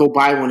and go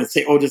buy one and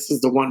say, "Oh, this is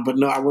the one," but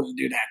no, I wouldn't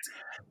do that.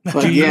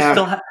 But do you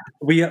still have?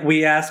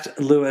 We asked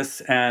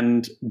Lewis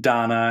and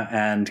Donna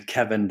and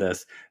Kevin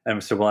this,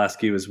 and so we'll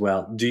ask you as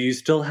well. Do you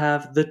still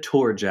have the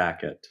tour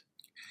jacket?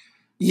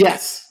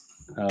 Yes.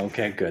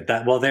 Okay, good.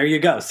 There you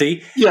go.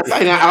 See? Yes,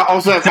 and I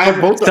also have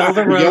both. Sell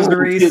the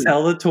rosary,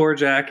 sell the tour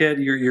jacket.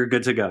 You're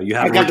good to go. You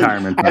have a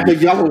retirement plan. I have the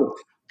yellow,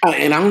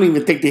 and I don't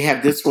even think they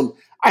have this one.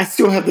 I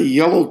still have the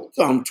yellow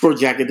tour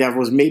jacket that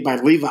was made by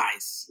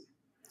Levi's.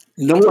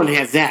 No one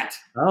has that.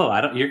 Oh,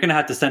 you're going to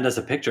have to send us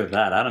a picture of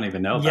that. I don't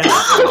even know about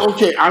that.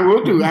 Okay, I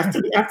will do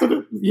after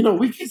the.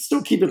 We can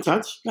still keep in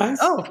touch, guys.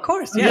 Oh, of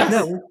course. Yeah.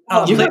 No.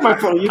 You got my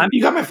phone.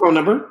 You got my phone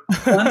number.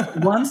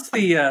 Once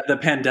the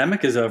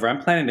pandemic is over, I'm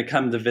planning to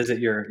come to visit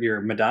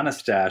your Madonna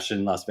stash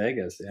in Las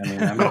Vegas. I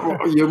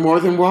mean, you're more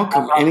than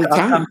welcome.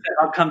 Anytime.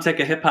 I'll come take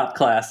a hip hop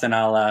class, and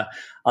I'll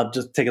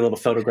just take a little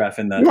photograph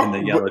in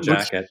the yellow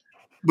jacket.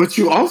 But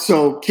you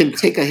also can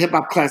take a hip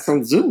hop class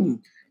on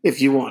Zoom if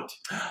you want.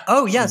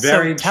 Oh, yes.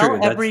 Very so tell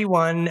true.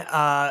 everyone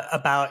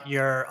about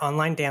your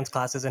online dance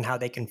classes and how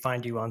they can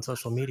find you on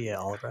social media,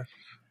 Oliver.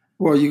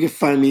 Well, you can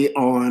find me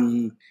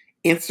on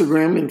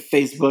Instagram and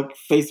Facebook.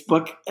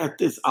 Facebook at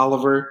this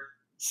Oliver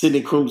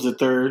Sidney Crooms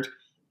III.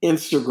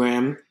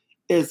 Instagram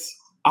is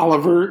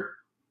Oliver.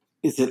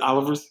 Is it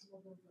Oliver's?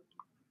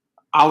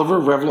 Oliver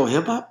Revelo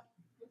Hip Hop?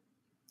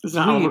 Is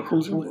that Oliver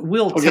Crooms?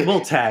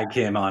 We'll tag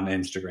him on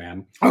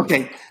Instagram.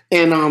 Okay.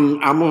 And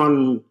I'm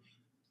on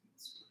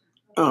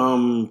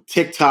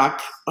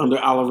TikTok under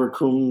Oliver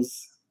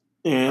Coombs,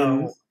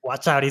 and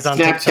watch out, he's on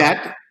Snapchat.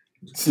 TikTok.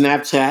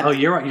 Snapchat. Oh,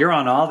 you're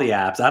on all the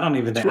apps. I don't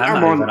even think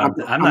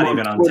I'm not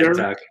even on Twitter.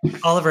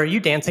 TikTok. Oliver, are you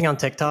dancing on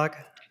TikTok?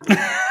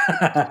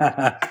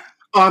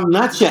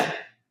 Not yet.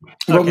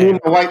 But Okay.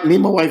 me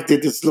and my wife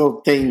did this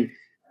little thing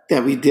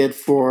that we did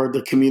for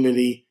the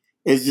community.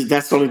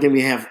 That's the only thing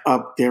we have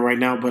up there right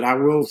now. But I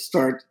will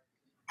start.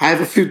 I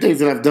have a few things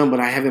that I've done, but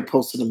I haven't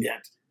posted them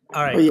yet.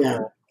 All right. But yeah.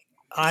 Cool.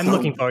 I'm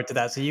looking forward to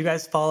that. So you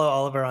guys follow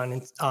Oliver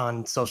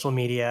on social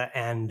media,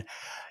 and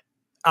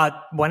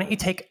why don't you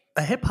take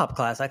a hip hop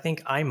class? I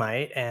think I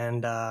might,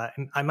 and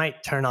I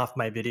might turn off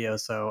my video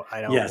so I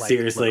don't. Yeah,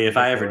 seriously. If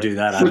I ever do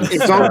that,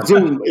 it's on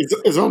Zoom.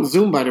 It's on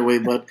Zoom, by the way.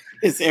 But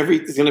it's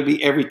going to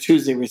be every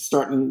Tuesday. We're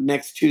starting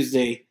next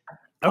Tuesday.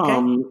 Okay.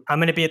 I'm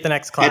going to be at the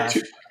next class.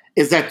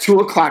 It's at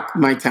 2:00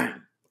 my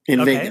time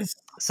in Vegas.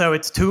 So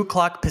it's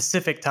 2:00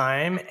 Pacific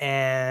time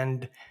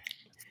and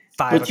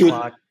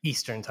 5:00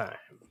 Eastern time.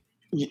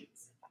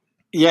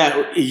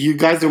 Yeah, you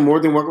guys are more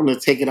than welcome to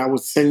take it. I will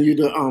send you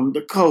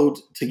the code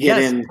to get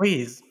in. Yes,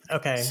 please.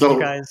 Okay, so you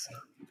guys,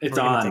 it's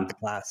we're on take the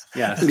class.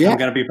 Yes, yeah.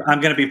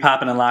 I'm gonna be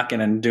popping and locking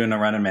and doing the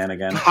Running Man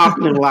again.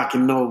 Popping and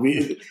locking, no,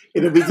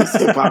 it'll be just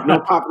hip hop, no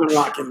popping and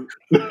locking.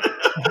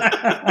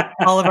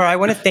 Oliver, I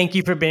want to thank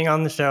you for being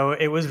on the show.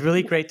 It was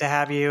really great to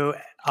have you.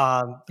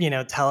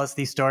 Tell us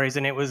these stories,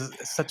 and it was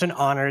such an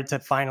honor to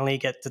finally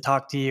get to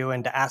talk to you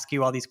and to ask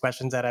you all these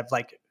questions that have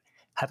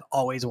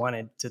always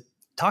wanted to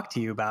talk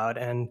to you about.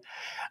 And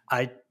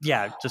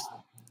just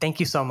thank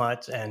you so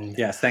much. And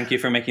yes, thank you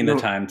for making the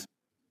time.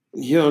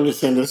 You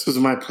understand, this was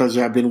my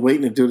pleasure. I've been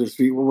waiting to do this.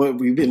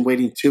 We've been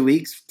waiting 2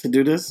 weeks to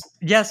do this.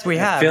 Yes, we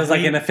have.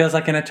 It feels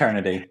like an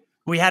eternity.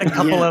 We had a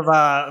couple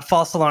of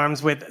false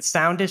alarms with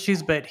sound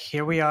issues, but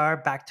here we are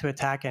back to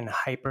attack and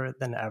hyper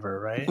than ever,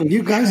 right?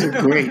 You guys are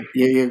great.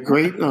 You're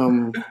great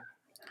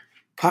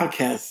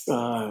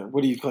podcast.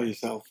 What do you call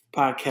yourself?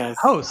 Podcast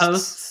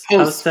hosts.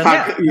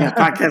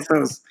 Podcast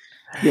hosts.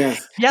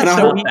 Yes.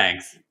 Yeah.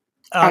 Thanks.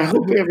 I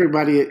hope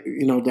everybody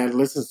that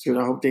listens to it,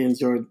 I hope they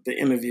enjoyed the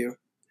interview.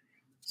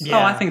 Yeah.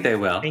 Oh, I think they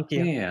will. Thank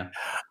you. Yeah.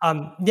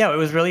 It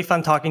was really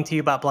fun talking to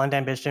you about Blonde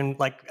Ambition.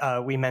 Like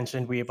we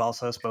mentioned, we have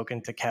also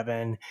spoken to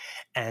Kevin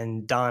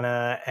and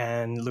Donna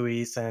and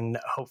Luis, and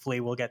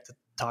hopefully we'll get to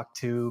talk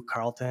to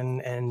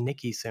Carlton and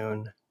Nikki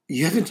soon.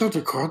 You haven't talked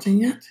to Carlton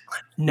yet?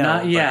 No,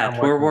 not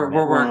yet. We're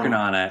working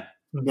on it.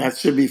 That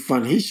should be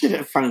fun. He should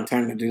have found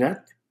time to do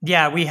that.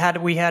 Yeah, we've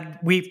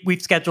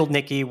scheduled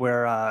Nikki.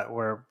 We're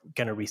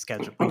gonna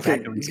reschedule.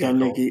 Okay, you got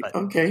Nikki.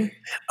 Okay.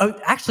 Oh,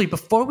 actually,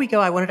 before we go,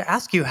 I wanted to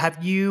ask you: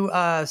 have you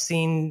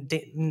seen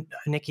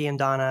Nikki and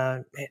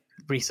Donna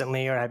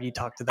recently, or have you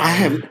talked to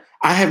them?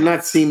 I have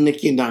not seen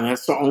Nikki and Donna.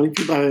 That's the only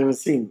people I've ever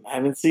seen. I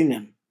haven't seen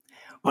them.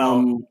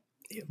 Well,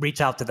 reach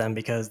out to them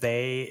because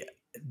they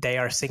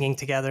are singing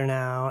together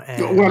now.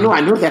 And, well, no, I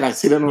know that. I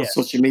see them on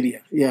social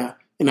media. Yeah.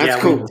 And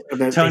that's cool.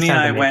 Tony and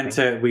I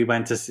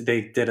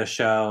they did a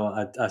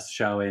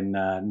show in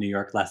New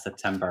York last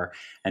September,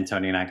 and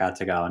Tony and I got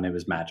to go, and it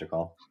was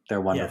magical.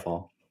 They're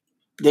wonderful.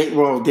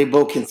 Yeah. They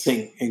both can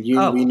sing, and we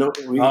all know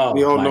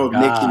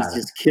Nikki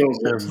just kills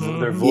it.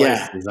 Their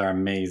voices are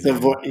amazing. I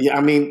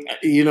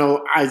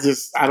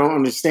don't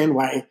understand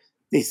why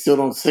they still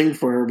don't sing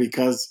for her,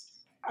 because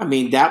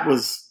that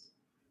was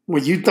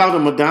when you thought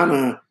of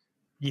Madonna.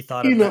 You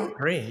thought of them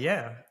three,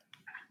 yeah.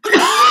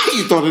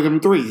 You thought of them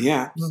three,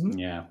 yeah. Mm-hmm.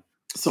 Yeah.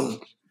 So,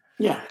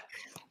 yeah.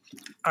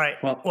 All right.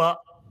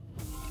 Well,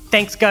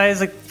 thanks,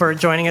 guys, for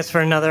joining us for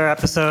another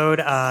episode.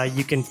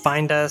 You can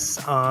find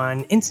us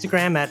on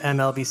Instagram at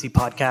MLBC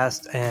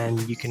Podcast,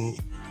 and you can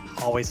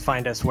always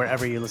find us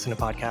wherever you listen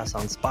to podcasts,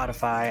 on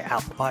Spotify,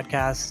 Apple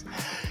Podcasts,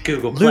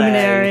 Google Play,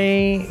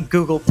 Luminary,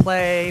 Google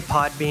Play,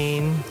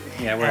 Podbean.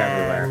 Yeah, we're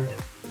everywhere.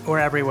 We're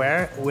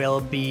everywhere.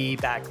 We'll be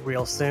back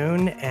real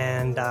soon.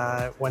 And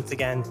once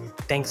again,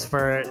 thanks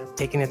for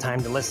taking the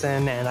time to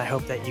listen. And I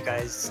hope that you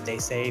guys stay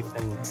safe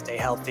and stay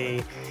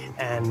healthy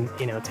and,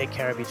 take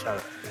care of each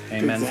other.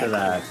 Amen to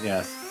that.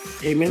 Yes.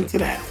 Amen to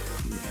that.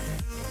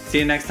 See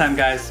you next time,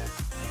 guys.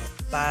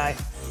 Bye.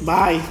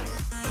 Bye.